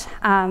about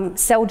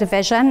cell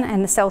division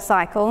and the cell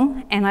cycle,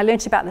 and I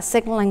learnt about the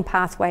signaling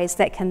pathways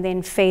that can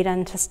then feed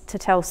in to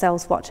tell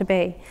cells what to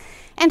be.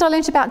 And I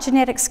learnt about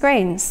genetic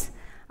screens.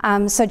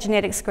 So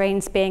genetic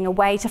screens being a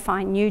way to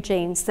find new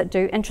genes that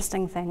do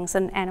interesting things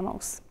in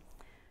animals.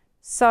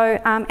 So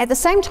at the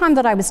same time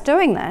that I was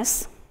doing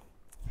this,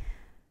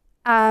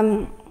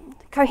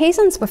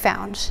 cohesins were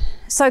found.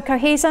 So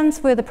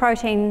cohesins were the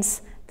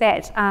proteins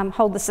that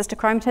hold the sister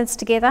chromatids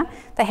together.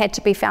 They had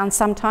to be found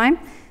sometime.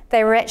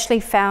 They were actually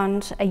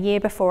found a year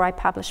before I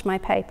published my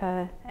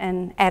paper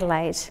in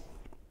Adelaide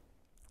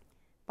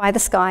by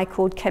this guy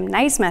called Kim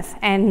Naismith.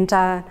 And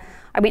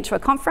I went to a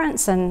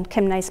conference, and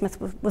Kim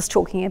Naismith was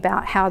talking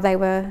about how they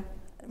were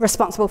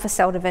responsible for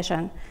cell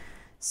division.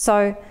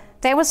 So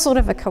that was sort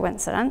of a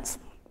coincidence.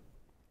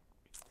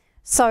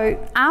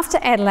 So after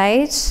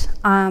Adelaide,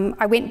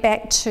 I went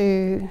back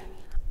to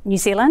New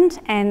Zealand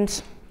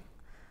and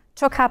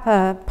took up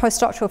a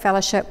postdoctoral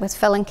fellowship with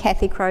Phil and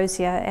Kathy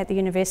Crozier at the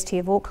University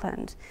of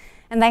Auckland.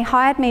 And they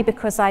hired me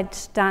because I'd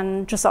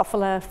done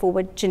Drosophila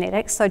forward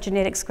genetics, so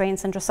genetic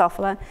screens in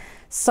Drosophila,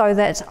 so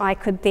that I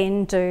could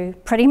then do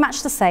pretty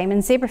much the same in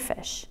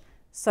zebrafish.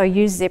 So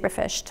use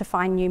zebrafish to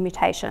find new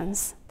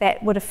mutations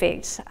that would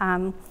affect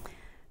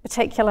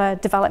particular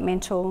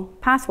developmental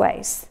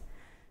pathways.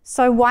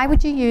 So why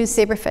would you use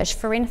zebrafish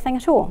for anything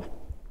at all?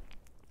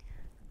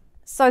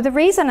 So the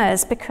reason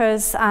is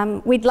because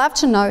we'd love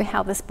to know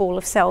how this ball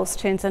of cells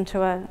turns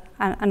into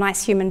a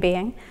nice human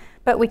being,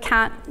 but we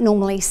can't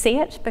normally see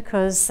it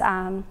because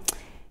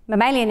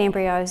mammalian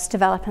embryos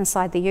develop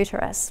inside the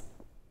uterus.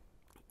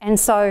 And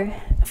so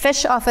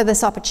fish offer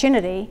this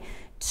opportunity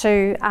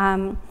to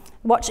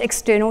watch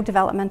external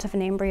development of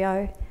an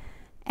embryo,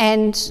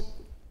 and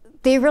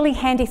they're really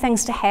handy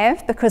things to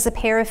have because a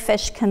pair of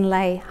fish can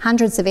lay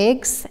hundreds of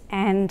eggs,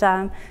 and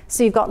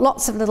so you've got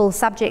lots of little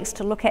subjects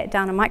to look at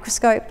down a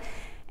microscope,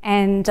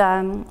 and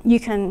you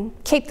can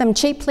keep them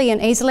cheaply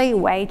and easily,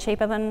 way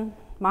cheaper than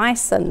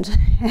mice, and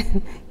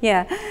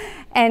yeah,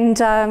 and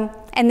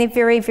they're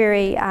very,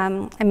 very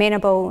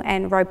amenable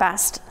and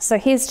robust. So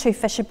here's two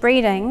fish are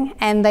breeding,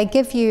 and they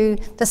give you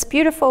this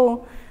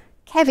beautiful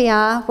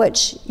caviar,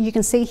 which you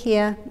can see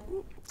here,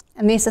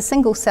 and there's a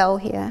single cell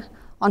here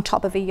on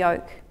top of a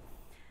yolk.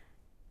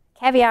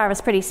 Caviar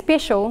is pretty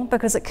special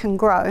because it can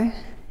grow,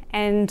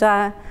 and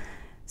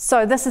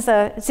so this is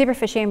a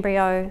zebrafish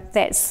embryo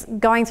that's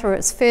going through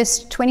its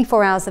first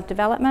 24 hours of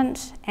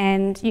development,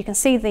 and you can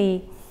see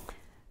the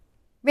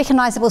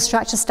recognizable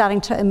structure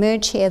starting to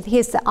emerge here.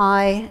 Here's the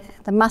eye,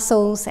 the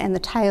muscles, and the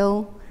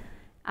tail.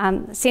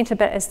 The center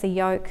bit is the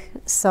yolk.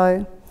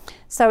 So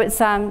it's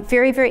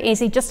very, very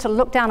easy just to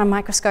look down a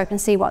microscope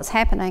and see what's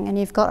happening, and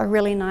you've got a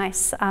really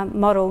nice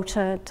model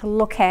to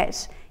look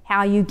at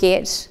how you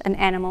get an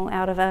animal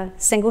out of a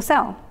single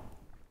cell.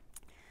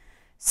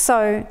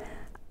 So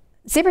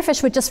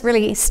zebrafish were just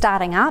really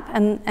starting up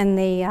in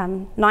the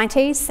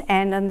 90s,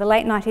 and in the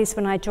late 90s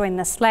when I joined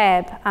this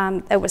lab,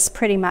 it was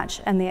pretty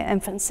much in their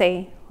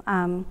infancy.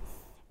 And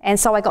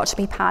so I got to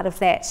be part of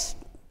that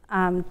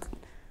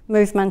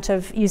movement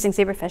of using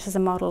zebrafish as a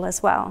model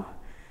as well.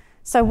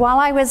 So while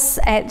I was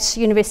at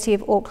University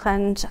of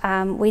Auckland,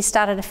 we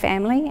started a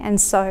family, and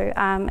so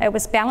it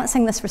was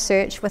balancing this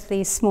research with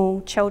these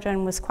small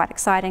children was quite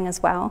exciting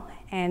as well,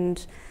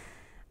 and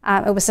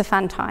it was a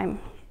fun time.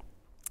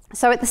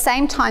 So at the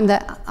same time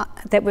that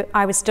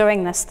I was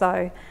doing this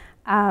though,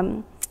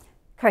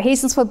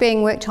 cohesins were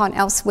being worked on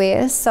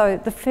elsewhere. So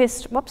the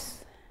first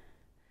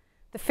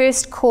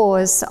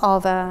cause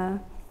of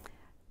a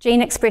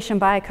gene expression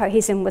by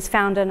cohesin was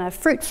found in a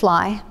fruit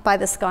fly by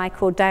this guy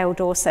called Dale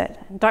Dorset.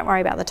 And don't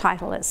worry about the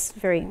title, it's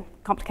very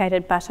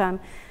complicated,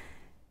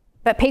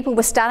 but people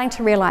were starting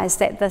to realise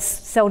that this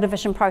cell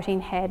division protein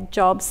had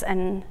jobs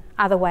in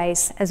other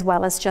ways as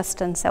well as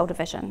just in cell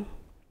division.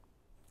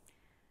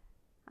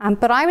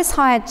 But I was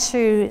hired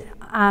to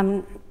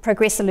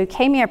progress a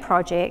leukemia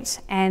project,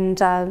 and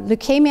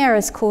leukemia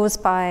is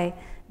caused by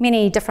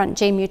many different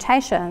gene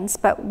mutations,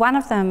 but one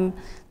of them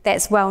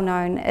that's well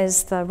known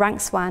is the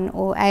RUNX1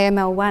 or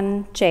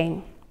AML1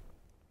 gene.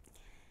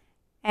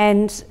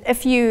 And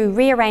if you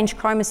rearrange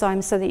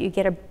chromosomes so that you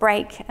get a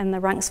break in the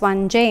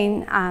RUNX1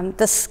 gene,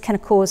 this can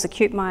cause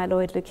acute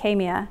myeloid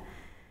leukemia.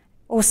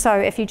 Also,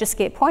 if you just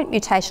get point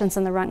mutations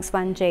in the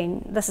RUNX1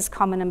 gene, this is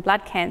common in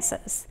blood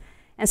cancers.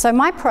 And so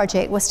my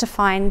project was to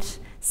find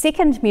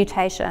second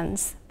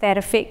mutations that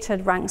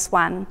affected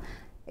RUNX1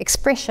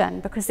 expression,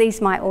 because these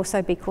might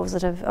also be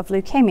causative of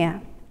leukemia.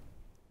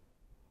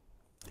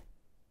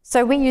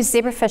 So we use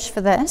zebrafish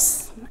for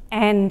this,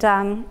 and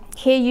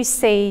here you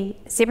see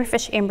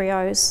zebrafish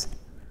embryos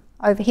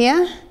over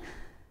here,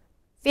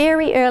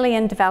 very early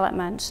in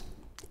development.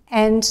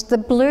 And the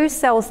blue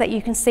cells that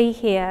you can see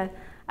here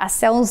are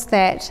cells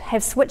that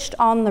have switched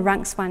on the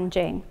RUNX1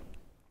 gene.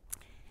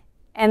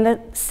 And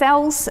the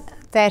cells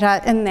that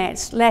are in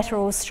that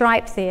lateral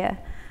stripe there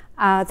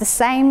are the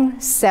same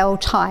cell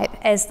type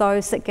as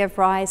those that give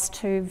rise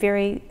to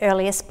very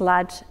earliest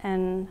blood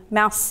in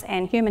mouse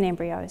and human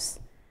embryos.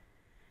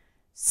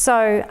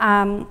 So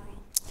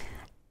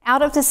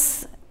out of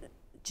this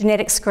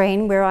genetic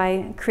screen where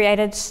I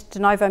created de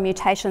novo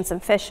mutations in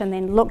fish and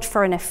then looked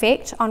for an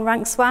effect on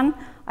RUNX1,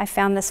 I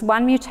found this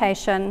one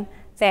mutation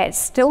that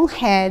still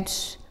had,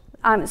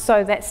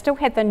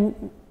 the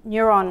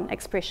neuron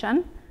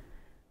expression,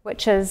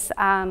 which is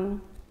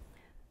the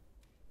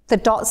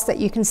dots that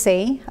you can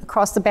see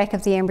across the back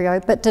of the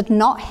embryo, but did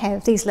not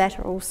have these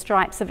lateral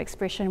stripes of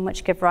expression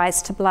which give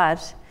rise to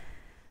blood.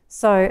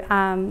 So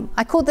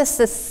I called this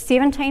the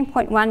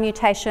 17.1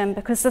 mutation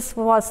because this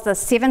was the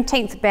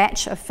 17th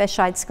batch of fish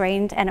I'd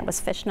screened, and it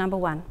was fish number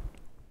 1.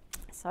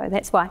 So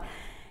that's why.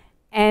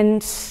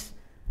 And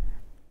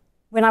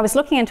when I was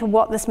looking into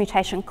what this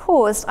mutation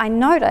caused, I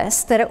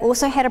noticed that it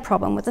also had a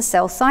problem with the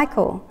cell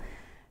cycle.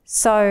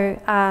 So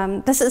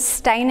this is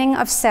staining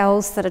of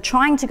cells that are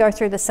trying to go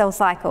through the cell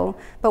cycle,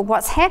 but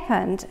what's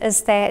happened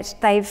is that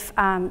they've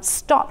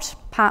stopped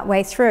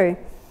partway through.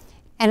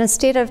 And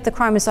instead of the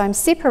chromosomes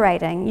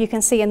separating, you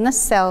can see in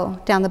this cell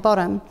down the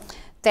bottom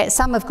that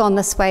some have gone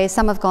this way,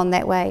 some have gone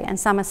that way, and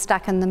some are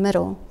stuck in the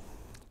middle.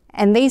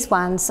 And these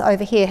ones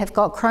over here have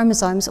got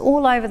chromosomes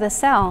all over the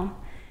cell.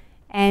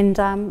 And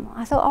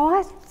I thought, oh,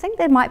 I think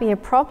there might be a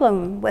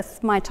problem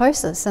with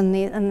mitosis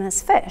in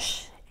this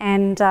fish.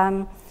 And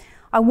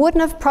I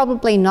wouldn't have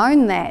probably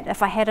known that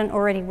if I hadn't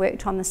already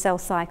worked on the cell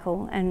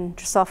cycle in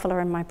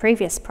Drosophila in my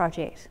previous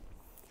project.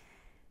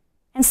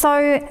 And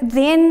so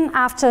then,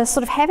 after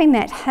sort of having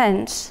that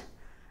hint,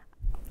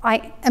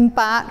 I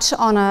embarked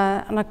on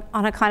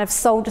a kind of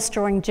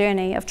soul-destroying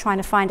journey of trying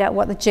to find out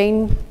what the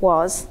gene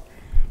was.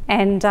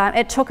 And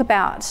it took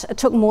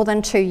more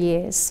than 2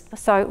 years.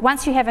 So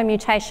once you have a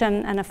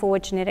mutation in a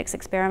forward genetics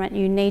experiment,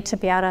 you need to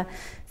be able to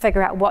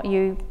figure out what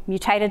you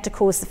mutated to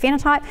cause the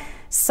phenotype.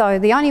 So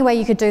the only way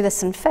you could do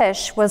this in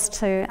fish was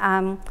to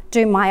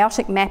do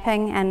meiotic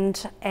mapping,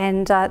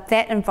 and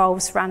that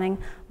involves running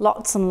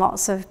lots and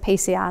lots of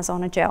PCRs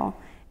on a gel.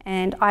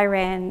 And I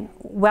ran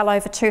well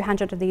over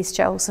 200 of these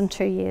gels in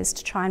 2 years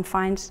to try and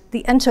find the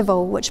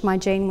interval which my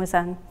gene was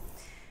in.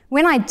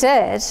 When I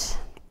did,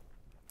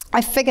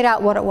 I figured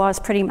out what it was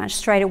pretty much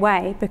straight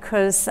away,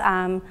 because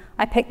I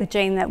picked the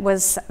gene that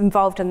was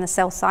involved in the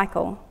cell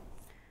cycle.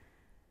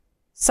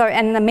 So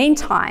in the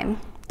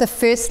meantime, the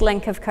first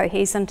link of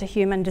cohesin to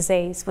human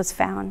disease was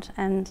found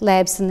in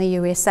labs in the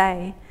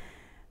USA.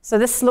 So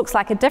this looks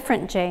like a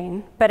different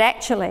gene, but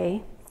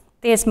actually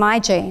there's my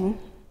gene,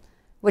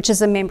 which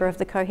is a member of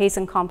the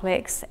cohesin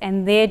complex,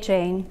 and their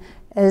gene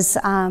is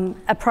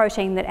a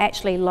protein that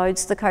actually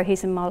loads the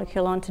cohesin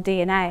molecule onto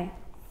DNA.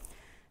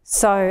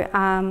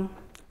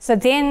 So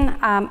then,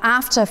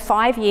 after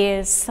 5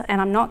 years,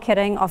 and I'm not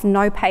kidding, of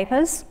no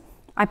papers,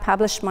 I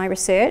published my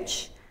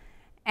research.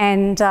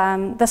 And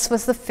this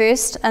was the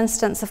first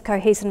instance of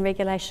cohesin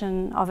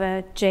regulation of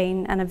a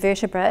gene in a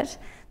vertebrate,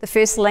 the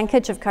first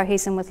linkage of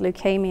cohesin with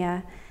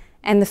leukemia,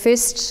 and the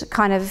first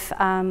kind of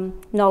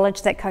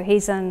knowledge that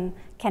cohesin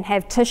can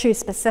have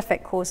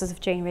tissue-specific causes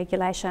of gene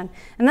regulation.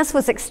 And this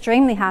was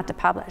extremely hard to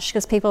publish,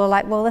 because people are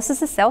like, well, this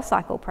is a cell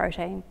cycle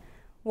protein.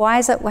 Why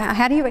is it,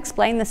 how do you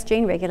explain this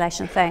gene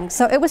regulation thing?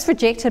 So it was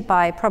rejected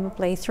by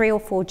probably 3 or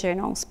 4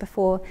 journals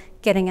before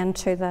getting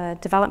into the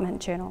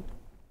development journal.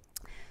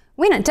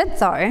 When it did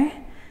though,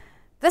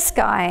 this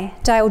guy,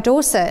 Dale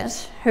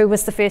Dorset, who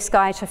was the first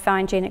guy to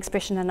find gene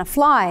expression in a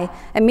fly,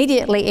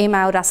 immediately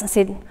emailed us and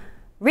said,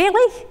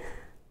 really?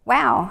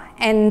 wow.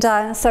 And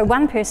so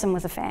one person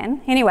was a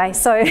fan. Anyway,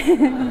 so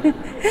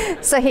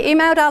so he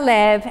emailed our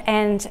lab,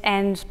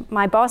 and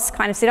my boss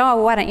kind of said, oh,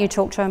 well, why don't you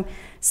talk to him?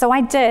 So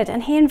I did,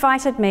 and he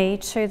invited me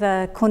to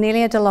the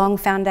Cornelia de Long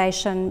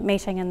Foundation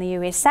meeting in the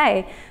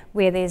USA,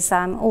 where there's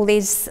all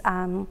these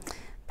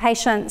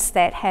patients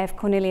that have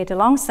Cornelia de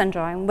Long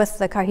syndrome with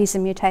the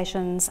cohesin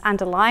mutations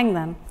underlying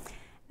them.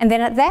 And then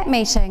at that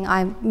meeting,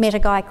 I met a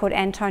guy called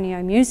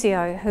Antonio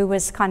Musio, who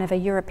was kind of a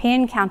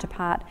European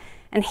counterpart,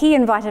 and he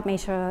invited me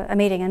to a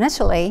meeting in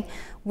Italy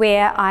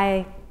where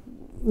I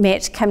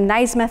met Kim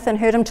Naismith and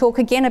heard him talk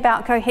again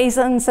about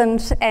cohesins,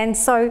 and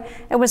so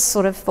it was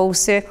sort of full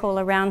circle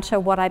around to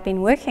what I'd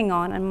been working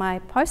on in my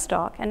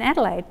postdoc in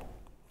Adelaide.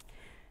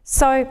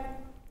 So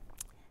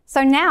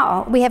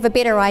now we have a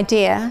better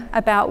idea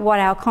about what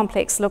our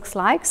complex looks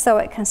like. So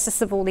it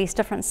consists of all these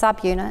different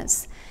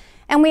subunits.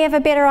 And we have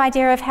a better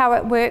idea of how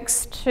it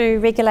works to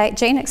regulate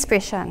gene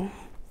expression.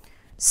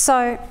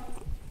 So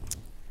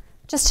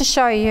just to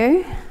show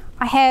you,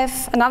 I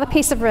have another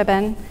piece of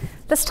ribbon.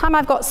 This time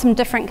I've got some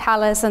different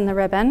colors in the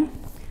ribbon.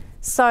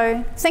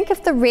 So think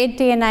of the red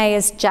DNA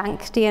as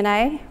junk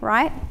DNA,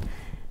 right?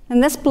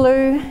 And this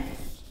blue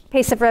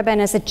piece of ribbon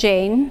is a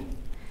gene.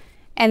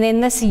 And then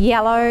this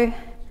yellow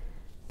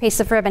piece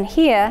of ribbon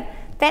here,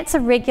 that's a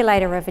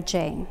regulator of a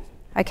gene,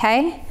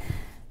 okay?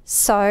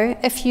 So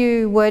if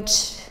you would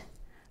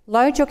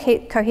load your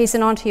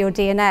cohesin onto your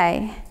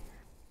DNA,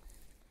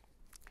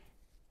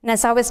 and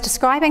as I was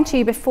describing to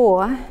you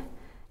before,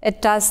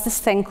 it does this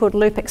thing called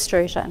loop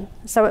extrusion.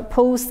 So it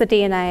pulls the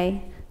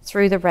DNA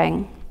through the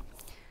ring.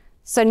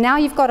 So now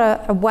you've got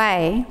a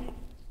way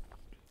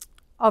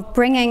of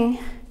bringing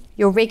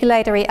your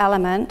regulatory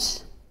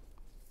element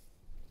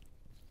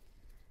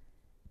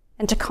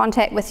into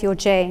contact with your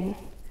gene.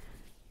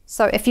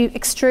 So if you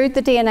extrude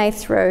the DNA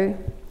through,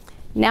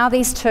 now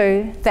these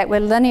two that were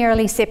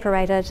linearly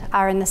separated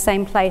are in the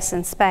same place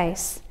in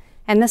space.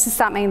 And this is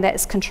something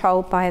that's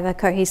controlled by the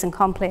cohesin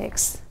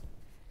complex.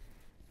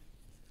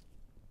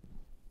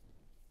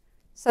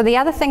 So the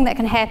other thing that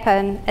can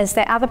happen is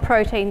that other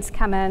proteins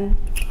come in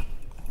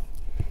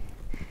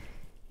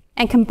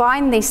and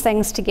combine these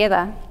things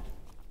together.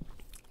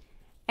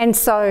 And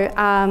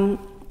so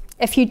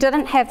if you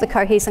didn't have the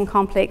cohesin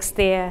complex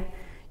there,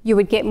 you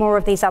would get more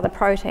of these other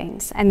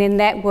proteins, and then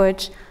that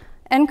would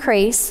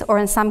increase, or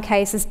in some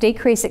cases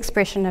decrease,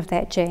 expression of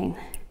that gene.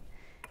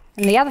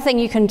 And the other thing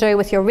you can do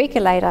with your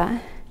regulator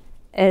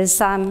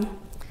is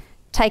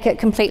take it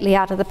completely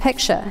out of the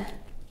picture.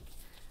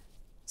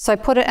 So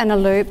put it in a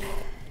loop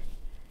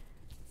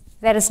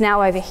that is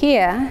now over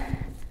here,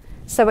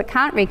 so it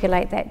can't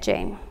regulate that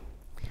gene.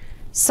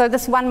 So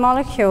this one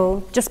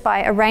molecule, just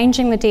by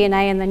arranging the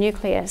DNA in the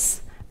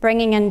nucleus,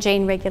 bringing in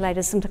gene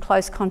regulators into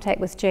close contact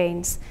with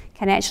genes,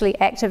 can actually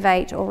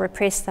activate or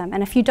repress them.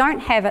 And if you don't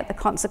have it, the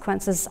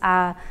consequences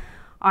are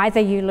either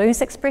you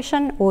lose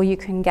expression or you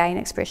can gain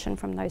expression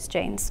from those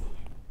genes.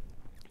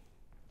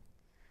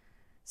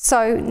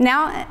 So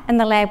now in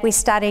the lab we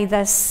study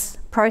this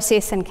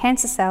process in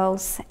cancer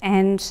cells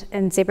and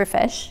in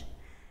zebrafish.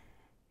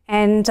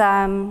 And,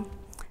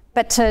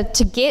 but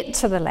to get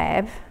to the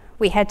lab,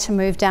 we had to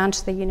move down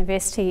to the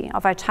University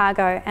of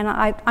Otago. And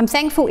I'm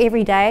thankful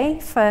every day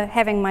for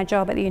having my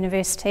job at the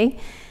university.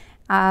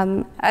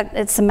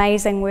 It's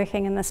amazing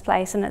working in this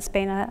place, and it's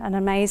been an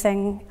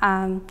amazing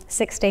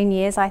 16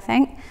 years, I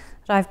think,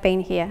 that I've been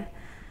here.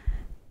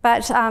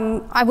 But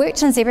I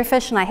worked in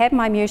zebrafish and I had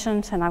my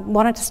mutant and I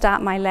wanted to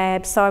start my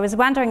lab, so I was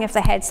wondering if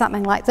they had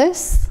something like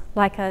this,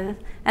 like an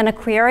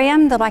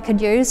aquarium that I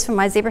could use for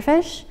my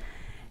zebrafish.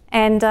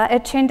 And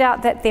it turned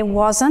out that there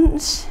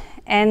wasn't,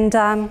 and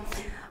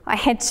I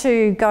had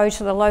to go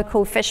to the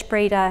local fish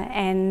breeder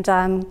and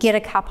get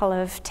a couple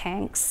of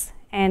tanks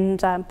and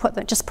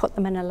just put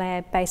them in a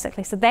lab,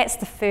 basically. So that's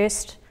the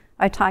first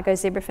Otago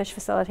zebrafish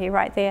facility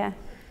right there.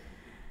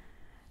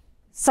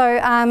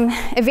 So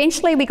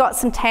eventually we got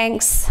some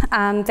tanks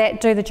that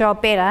do the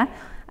job better.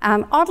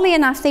 Oddly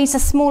enough, these are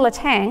smaller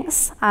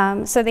tanks,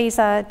 so these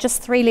are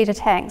just 3-litre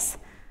tanks,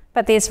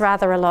 but there's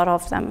rather a lot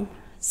of them.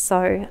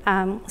 So,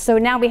 so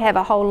now we have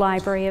a whole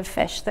library of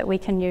fish that we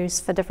can use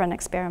for different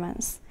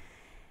experiments.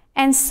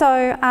 And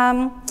so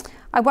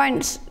I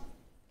won't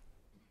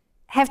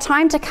have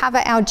time to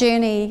cover our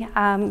journey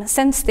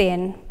since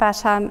then,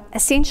 but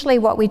essentially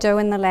what we do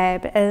in the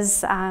lab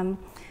is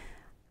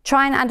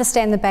try and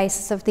understand the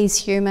basis of these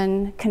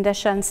human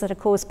conditions that are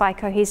caused by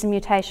cohesin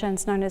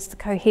mutations known as the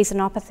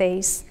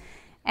cohesinopathies.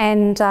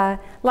 And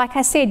like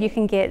I said, you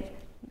can get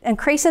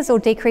increases or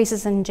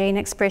decreases in gene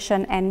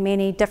expression and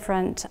many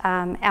different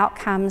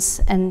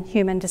outcomes in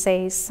human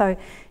disease. So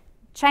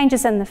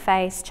changes in the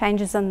face,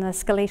 changes in the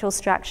skeletal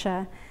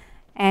structure,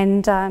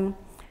 and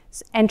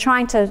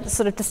trying to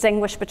sort of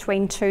distinguish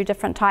between two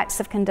different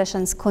types of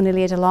conditions,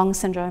 Cornelia de Long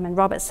syndrome and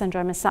Roberts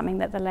syndrome, is something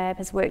that the lab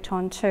has worked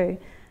on too.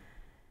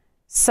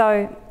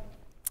 So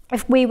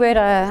if we were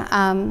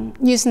to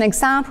use an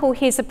example,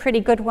 here's a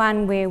pretty good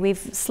one where we've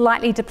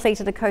slightly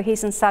depleted a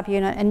cohesin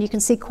subunit, and you can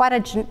see quite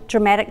a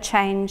dramatic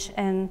change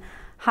in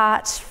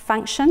heart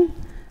function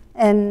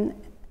in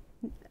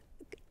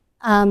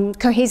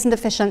cohesin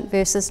deficient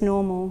versus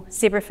normal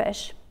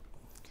zebrafish.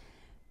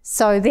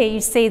 So there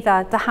you see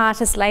the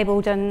heart is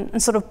labelled in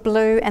sort of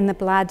blue and the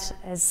blood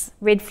is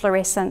red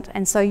fluorescent.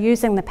 And so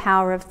using the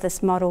power of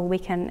this model, we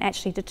can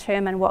actually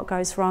determine what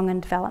goes wrong in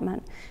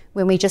development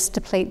when we just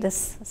deplete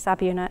this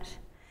subunit.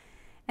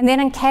 And then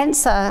in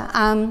cancer,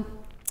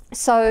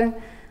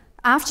 so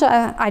after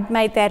I'd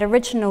made that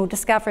original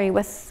discovery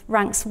with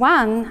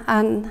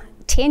RUNX1,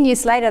 10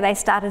 years later they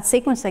started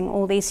sequencing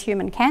all these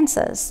human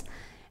cancers.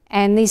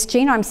 And these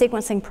genome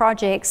sequencing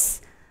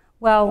projects,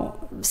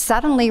 well,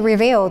 suddenly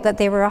revealed that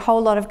there were a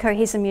whole lot of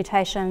cohesin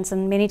mutations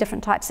in many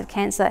different types of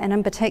cancer, and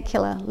in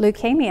particular,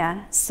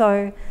 leukemia.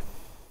 So,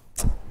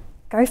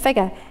 go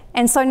figure.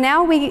 And so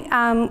now we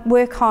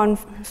work on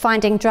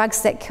finding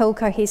drugs that kill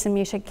cohesin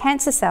mutated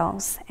cancer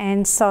cells.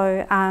 And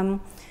so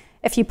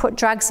if you put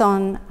drugs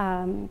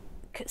on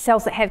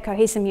cells that have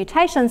cohesin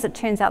mutations, it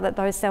turns out that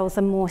those cells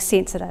are more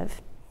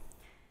sensitive.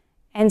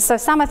 And so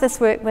some of this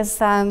work was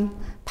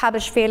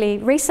published fairly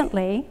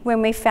recently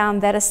when we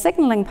found that a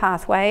signaling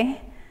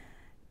pathway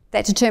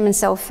that determines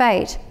cell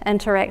fate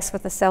interacts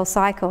with the cell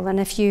cycle. And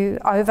if you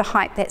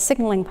overhype that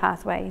signaling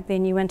pathway,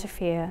 then you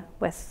interfere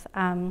with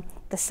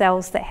the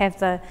cells that have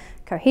the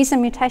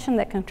cohesin mutation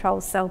that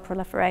controls cell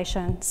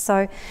proliferation.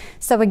 So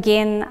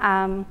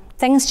again,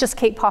 things just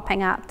keep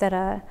popping up that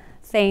are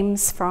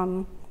themes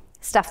from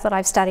stuff that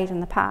I've studied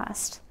in the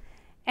past.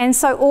 And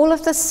so all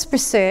of this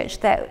research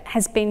that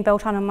has been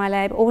built on in my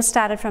lab all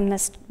started from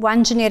this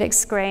one genetic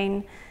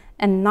screen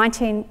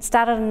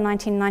started in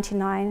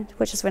 1999,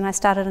 which is when I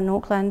started in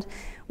Auckland.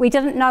 We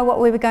didn't know what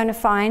we were going to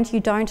find.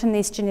 You don't in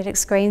these genetic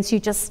screens. You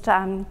just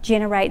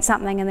generate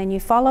something and then you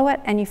follow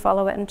it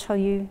until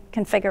you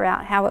can figure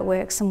out how it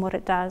works and what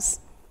it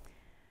does.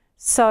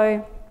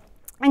 So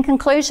in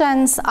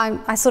conclusions,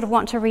 I sort of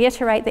want to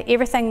reiterate that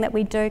everything that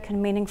we do can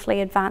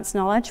meaningfully advance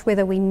knowledge,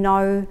 whether we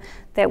know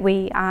that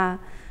we are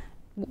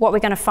what we're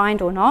going to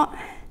find or not,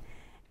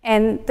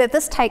 and that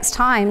this takes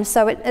time.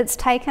 So it's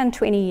taken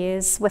 20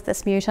 years with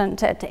this mutant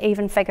to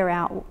even figure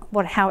out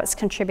how it's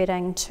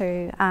contributing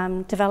to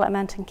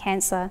development and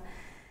cancer.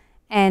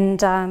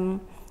 And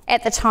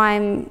at the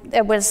time,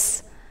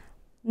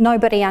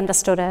 nobody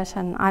understood it,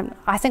 and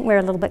I think we're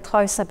a little bit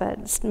closer, but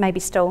it's maybe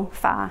still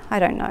far, I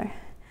don't know.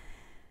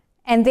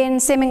 And then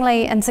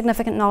seemingly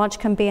insignificant knowledge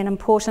can be an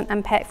important,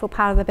 impactful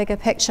part of the bigger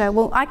picture.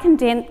 Well, I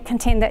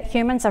contend that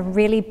humans are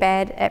really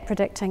bad at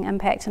predicting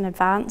impact in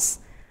advance.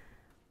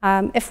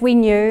 If we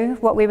knew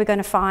what we were going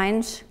to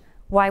find,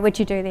 why would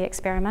you do the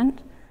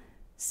experiment?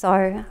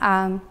 So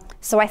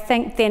I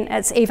think then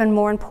it's even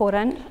more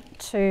important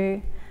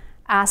to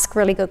ask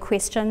really good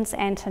questions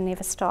and to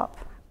never stop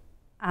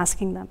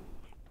asking them.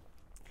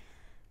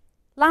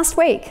 Last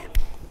week,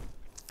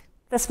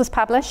 this was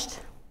published.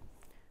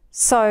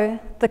 So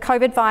the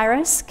COVID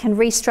virus can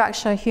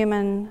restructure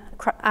human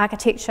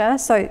architecture.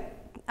 So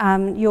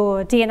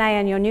your DNA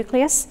and your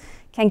nucleus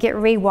can get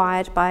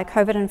rewired by a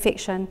COVID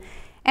infection.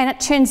 And it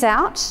turns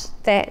out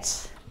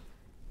that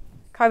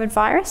COVID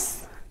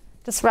virus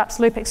disrupts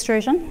loop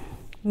extrusion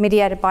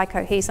mediated by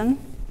cohesin.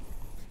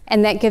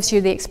 And that gives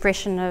you the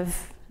expression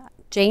of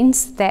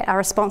genes that are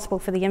responsible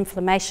for the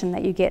inflammation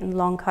that you get in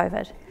long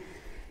COVID.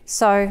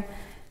 So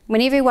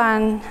when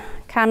everyone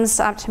comes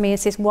up to me and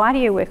says, why do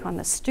you work on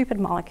this stupid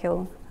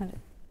molecule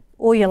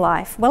all your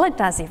life? Well, it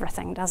does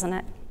everything, doesn't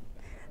it?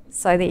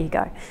 So there you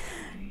go.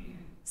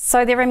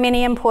 So there are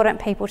many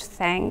important people to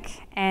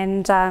thank,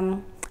 and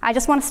I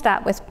just want to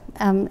start with,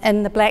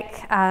 in the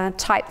black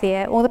type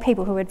there, all the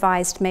people who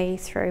advised me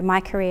through my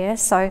career.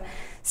 So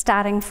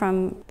starting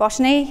from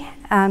botany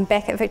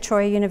back at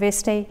Victoria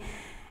University,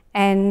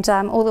 and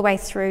all the way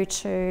through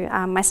to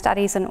my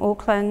studies in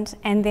Auckland,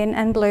 and then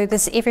in blue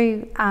there's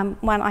everyone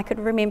I could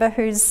remember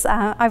who's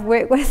I've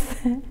worked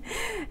with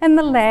in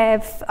the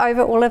lab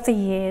over all of the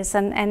years,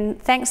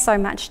 and thanks so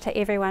much to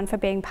everyone for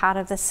being part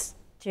of this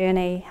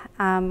journey.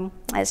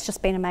 It's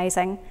just been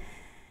amazing.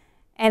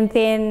 And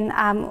then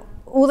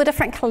all the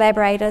different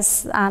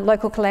collaborators,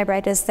 local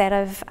collaborators that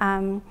have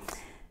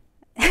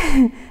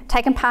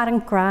taken part in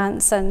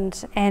grants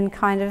and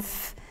kind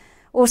of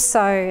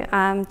also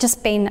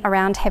just been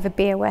around to have a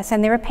beer with.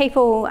 And there are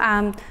people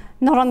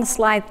not on the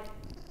slide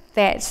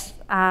that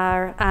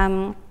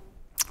are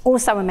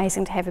also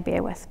amazing to have a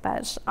beer with,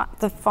 but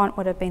the font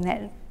would have been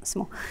that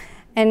small.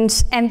 And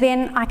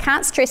then I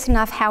can't stress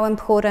enough how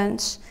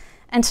important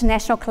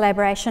international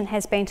collaboration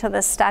has been to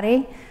this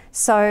study.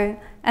 So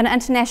an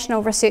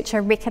international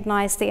researcher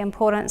recognised the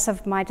importance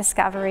of my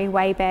discovery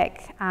way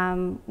back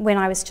when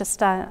I was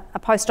just a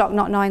postdoc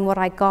not knowing what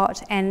I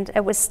got, and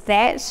it was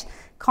that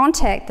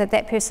contact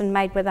that person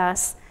made with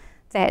us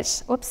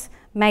that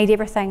made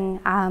everything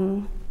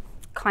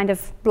kind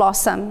of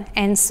blossom.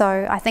 And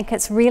so I think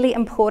it's really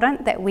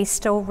important that we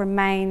still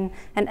remain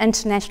an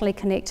internationally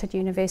connected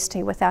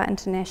university with our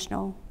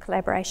international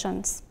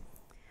collaborations.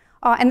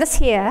 Oh, and this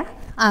here,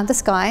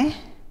 this guy,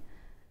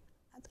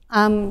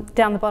 down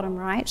the bottom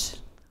right,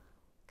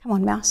 come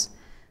on mouse,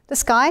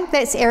 this guy,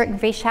 that's Eric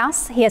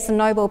Wieshaus. He has a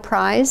Nobel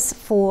Prize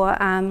for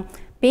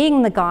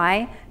being the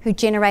guy who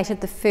generated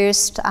the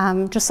first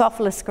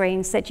Drosophila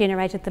greens that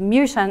generated the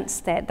mutants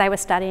that they were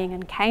studying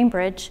in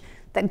Cambridge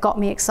that got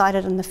me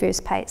excited in the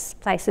first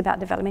place about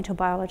developmental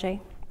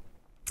biology.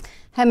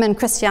 Him and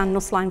Christian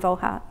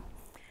Nusslein-Volhart.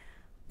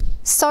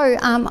 So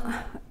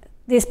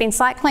there's been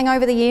cycling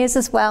over the years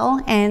as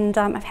well, and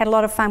I've had a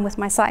lot of fun with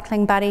my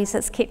cycling buddies.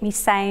 It's kept me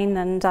sane,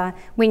 and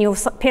when you're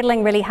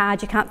pedalling really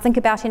hard, you can't think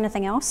about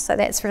anything else, so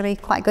that's really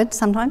quite good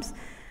sometimes.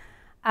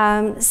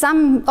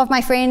 Some of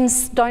my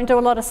friends don't do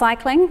a lot of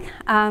cycling,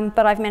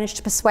 but I've managed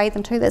to persuade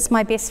them to. That's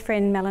my best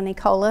friend, Melanie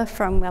Kohler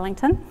from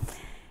Wellington.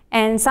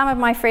 And some of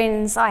my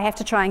friends I have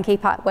to try and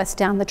keep up with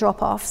down the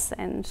drop-offs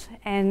and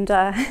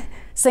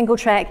single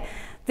track.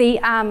 The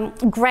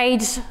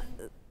grade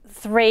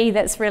 3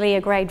 that's really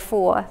a grade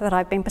 4 that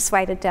I've been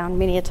persuaded down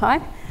many a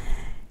time.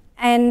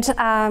 And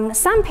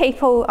some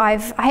people,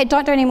 I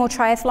don't do any more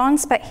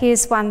triathlons, but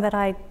here's one that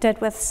I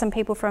did with some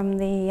people from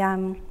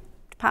the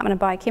Department of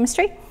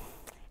Biochemistry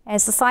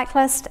as a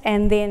cyclist,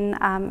 and then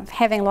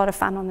having a lot of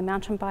fun on the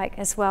mountain bike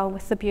as well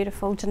with the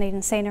beautiful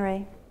Dunedin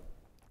scenery.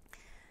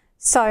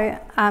 So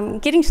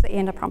getting to the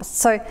end, I promise.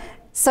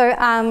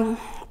 So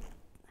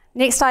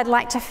next I'd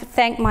like to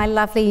thank my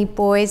lovely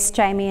boys,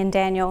 Jamie and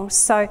Daniel.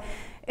 So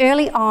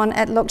early on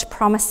it looked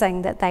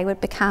promising that they would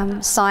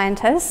become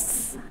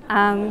scientists.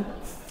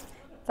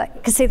 I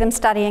could see them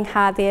studying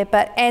hard there,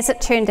 but as it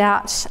turned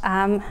out,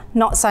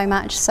 not so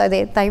much. So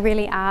they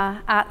really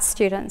are art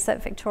students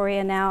at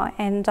Victoria now,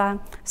 and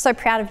so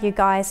proud of you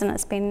guys, and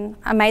it's been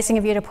amazing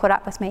of you to put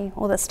up with me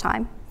all this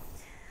time.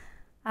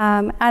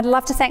 I'd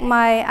love to thank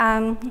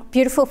my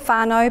beautiful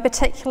whānau,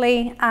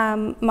 particularly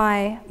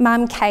my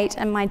mum Kate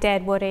and my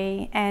dad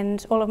Woody,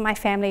 and all of my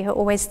family who are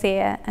always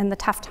there in the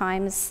tough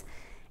times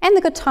and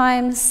the good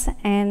times,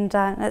 and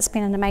it's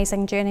been an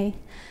amazing journey.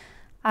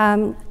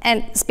 And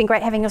it's been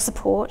great having your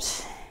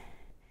support.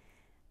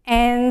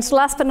 And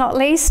last but not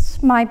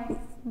least, my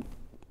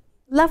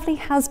lovely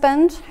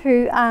husband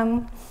who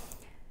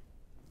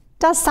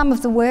does some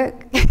of the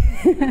work.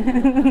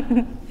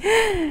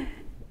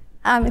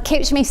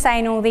 Kept me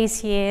sane all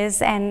these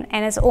years and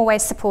has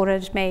always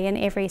supported me in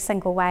every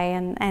single way,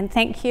 and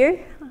thank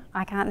you.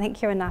 I can't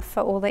thank you enough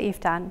for all that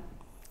you've done.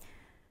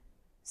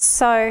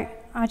 So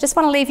I just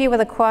want to leave you with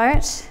a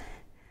quote.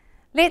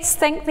 Let's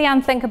think the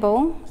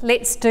unthinkable,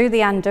 let's do the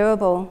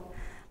undoable.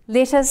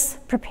 Let us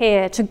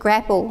prepare to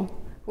grapple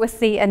with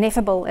the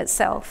ineffable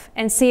itself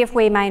and see if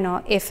we may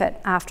not F it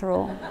after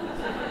all.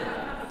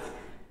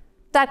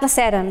 Douglas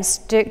Adams,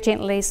 Dirk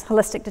Gently's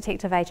Holistic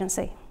Detective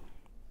Agency.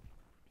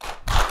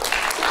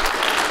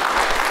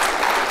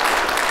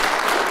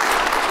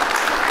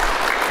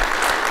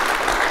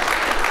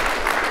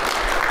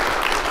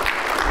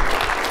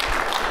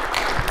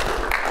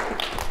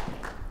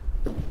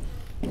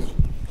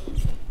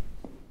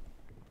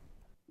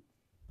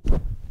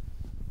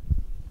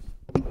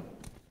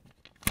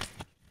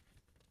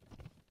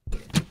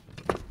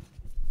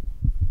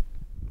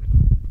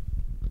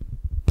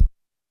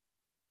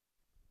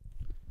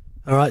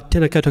 All right,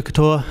 tēnā koutou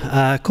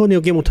katoa. Ko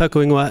Neil Gemmell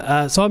tōku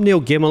ingoa. So I'm Neil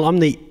Gemmell. I'm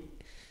the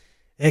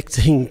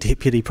Acting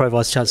Deputy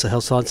Pro-Vice-Chancellor of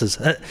Health Sciences.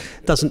 It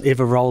doesn't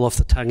ever roll off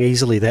the tongue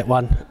easily, that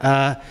one.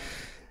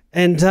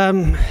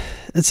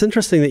 It's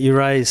interesting that you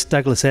raised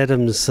Douglas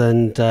Adams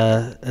and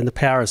the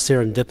power of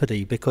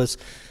serendipity, because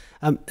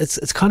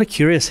it's kind of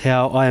curious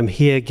how I am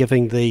here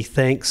giving the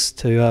thanks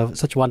to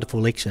such a wonderful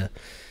lecture.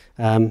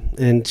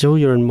 And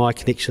Julia and my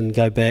connection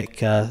go back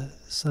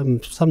some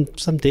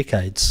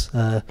decades.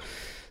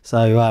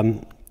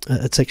 So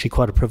it's actually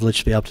quite a privilege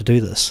to be able to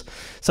do this.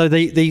 So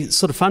the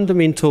sort of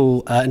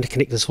fundamental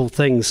interconnectedness of all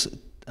things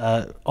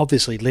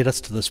obviously led us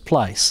to this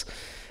place.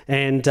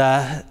 And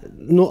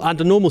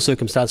under normal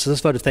circumstances, this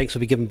vote of thanks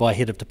would be given by a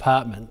head of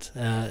department.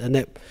 And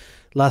that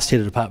last head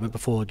of department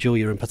before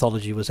Julia in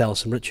pathology was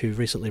Alison Rich, who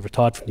recently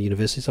retired from the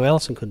university, so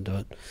Alison couldn't do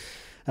it.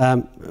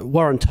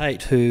 Warren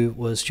Tate, who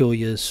was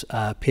Julia's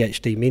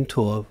PhD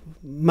mentor,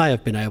 may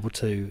have been able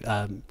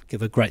to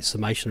give a great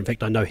summation. In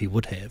fact, I know he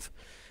would have.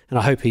 And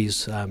I hope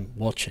he's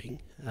watching,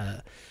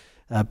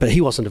 but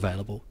he wasn't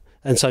available.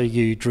 And so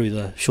you drew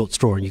the short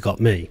straw and you got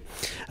me.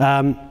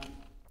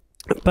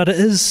 But it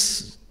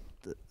is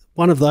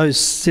one of those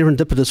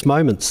serendipitous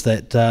moments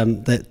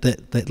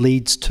that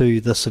leads to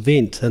this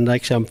event. And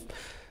actually I'm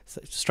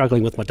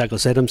struggling with my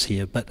Douglas Adams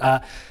here, but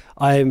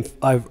I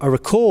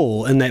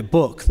recall in that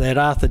book that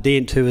Arthur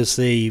Dent, who is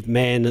the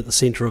man at the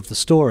centre of the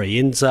story,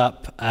 ends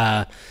up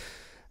on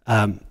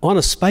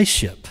a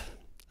spaceship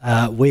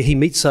where he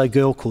meets a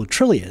girl called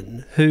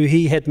Trillian, who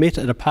he had met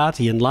at a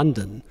party in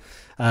London,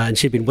 and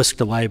she'd been whisked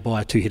away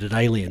by a two-headed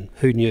alien.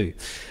 Who knew?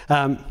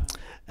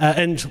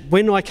 And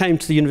when I came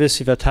to the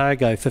University of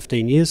Otago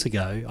 15 years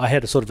ago, I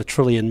had a sort of a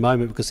Trillian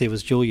moment, because there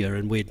was Julia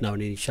and we'd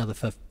known each other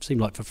for, seemed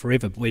like for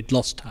forever, but we'd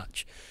lost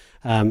touch.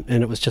 And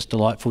it was just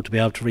delightful to be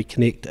able to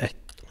reconnect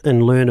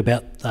and learn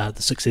about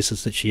the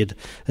successes that she had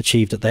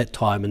achieved at that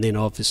time, and then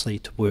obviously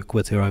to work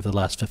with her over the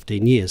last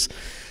 15 years.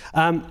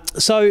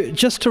 So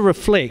just to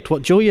reflect,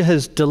 what Julia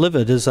has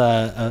delivered is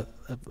a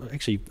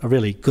actually a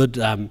really good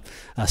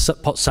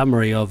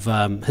summary of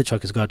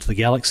Hitchhiker's Guide to the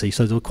Galaxy,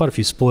 so there were quite a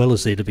few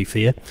spoilers there, to be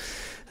fair.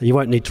 You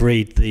won't need to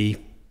read the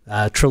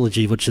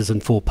trilogy, which is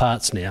in 4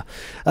 parts now.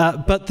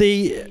 But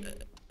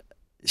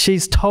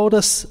she's told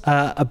us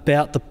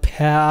about the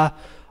power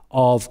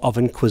of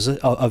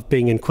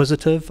being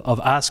inquisitive, of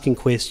asking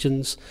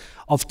questions,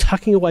 of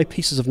tucking away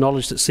pieces of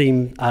knowledge that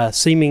seem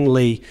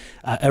seemingly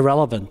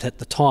irrelevant at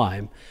the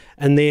time,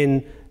 and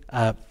then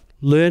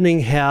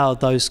learning how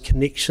those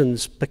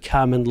connections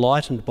become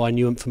enlightened by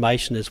new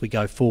information as we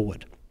go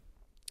forward.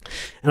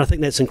 And I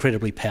think that's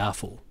incredibly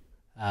powerful.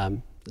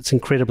 It's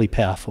incredibly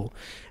powerful,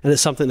 and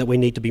it's something that we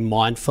need to be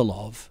mindful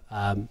of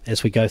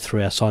as we go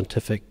through our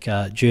scientific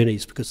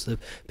journeys, because the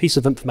piece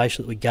of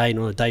information that we gain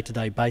on a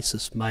day-to-day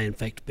basis may in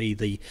fact be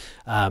the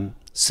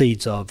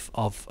seeds of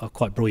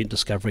quite brilliant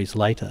discoveries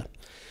later.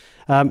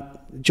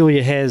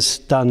 Julia has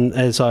done,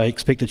 as I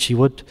expected she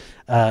would,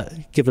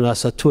 given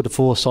us a tour de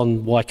force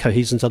on why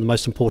cohesins are the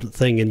most important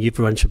thing and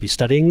everyone should be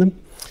studying them.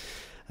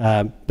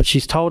 But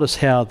she's told us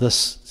how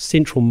this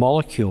central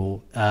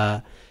molecule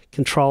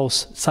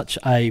controls such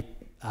a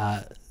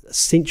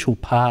essential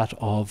part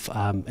of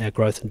our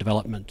growth and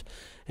development,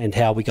 and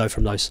how we go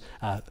from those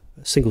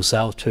single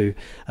cell to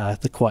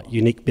the quite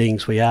unique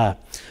beings we are.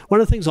 One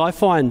of the things I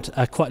find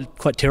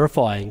quite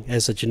terrifying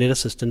as a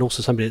geneticist, and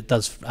also somebody that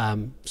does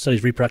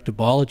studies reproductive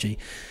biology,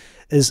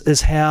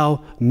 is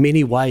how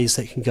many ways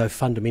that can go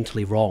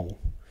fundamentally wrong.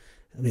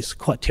 And it's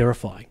quite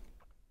terrifying.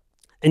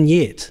 And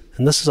yet,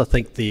 and this is I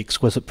think the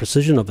exquisite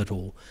precision of it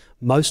all,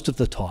 most of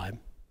the time,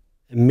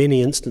 in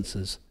many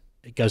instances,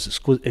 it goes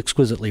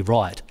exquisitely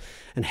right.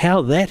 And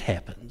how that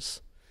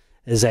happens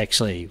is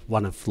actually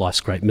one of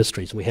life's great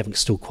mysteries, and we haven't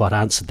still quite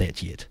answered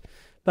that yet.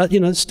 But, you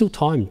know, there's still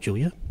time,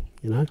 Julia,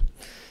 you know.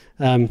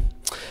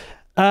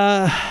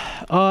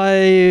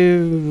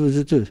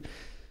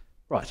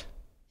 Right,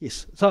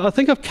 yes. So I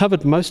think I've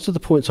covered most of the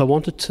points I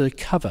wanted to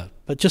cover,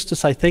 but just to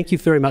say thank you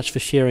very much for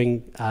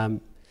sharing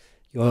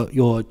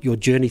your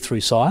journey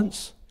through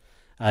science,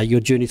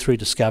 your journey through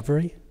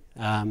discovery,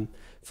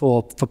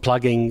 for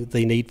plugging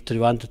the need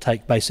to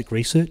undertake basic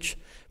research,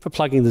 for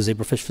plugging the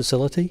zebrafish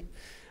facility,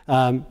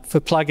 for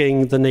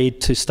plugging the need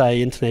to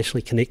stay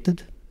internationally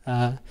connected.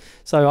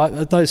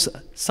 So those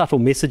subtle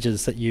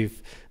messages that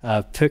you've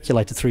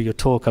percolated through your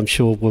talk, I'm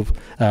sure were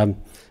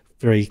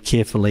very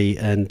carefully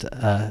and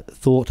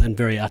thought and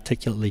very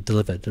articulately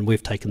delivered, and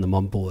we've taken them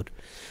on board.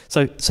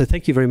 So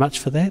thank you very much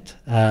for that.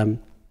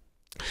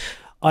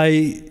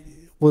 I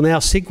will now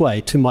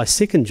segue to my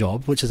second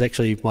job, which is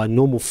actually my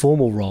normal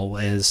formal role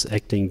as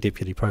Acting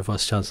Deputy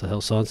Pro-Vice Chancellor of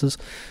Health Sciences,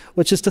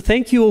 which is to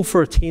thank you all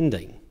for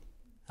attending.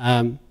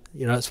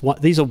 You know,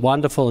 these are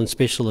wonderful and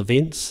special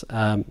events,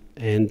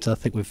 and I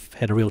think we've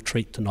had a real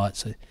treat tonight.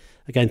 So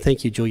again,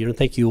 thank you, Julia, and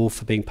thank you all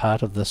for being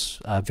part of this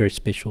very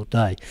special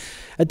day.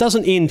 It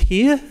doesn't end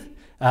here.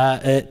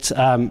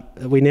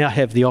 We now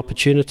have the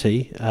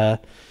opportunity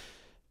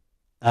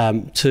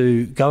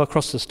to go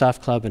across the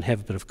staff club and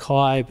have a bit of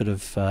kai, a bit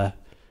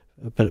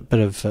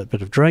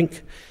of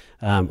drink.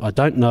 I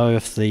don't know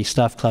if the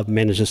staff club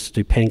manages to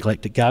do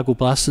pan-galactic gargle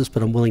blasters,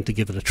 but I'm willing to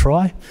give it a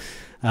try.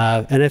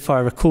 And if I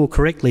recall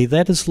correctly,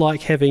 that is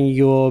like having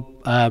your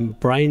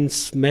brain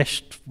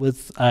smashed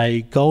with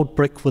a gold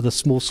brick with a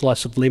small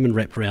slice of lemon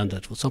wrapped around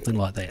it, or something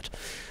like that.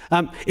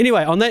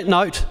 Anyway, on that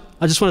note,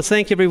 I just want to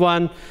thank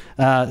everyone.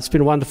 It's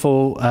been a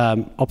wonderful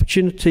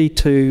opportunity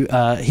to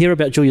hear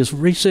about Julia's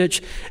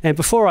research. And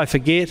before I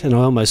forget, and I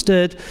almost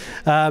did,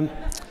 I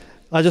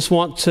just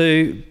want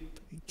to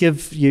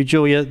give you,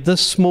 Julia,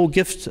 this small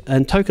gift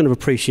and token of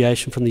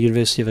appreciation from the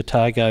University of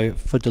Otago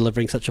for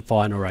delivering such a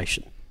fine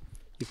oration.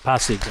 You've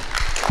passed the exam.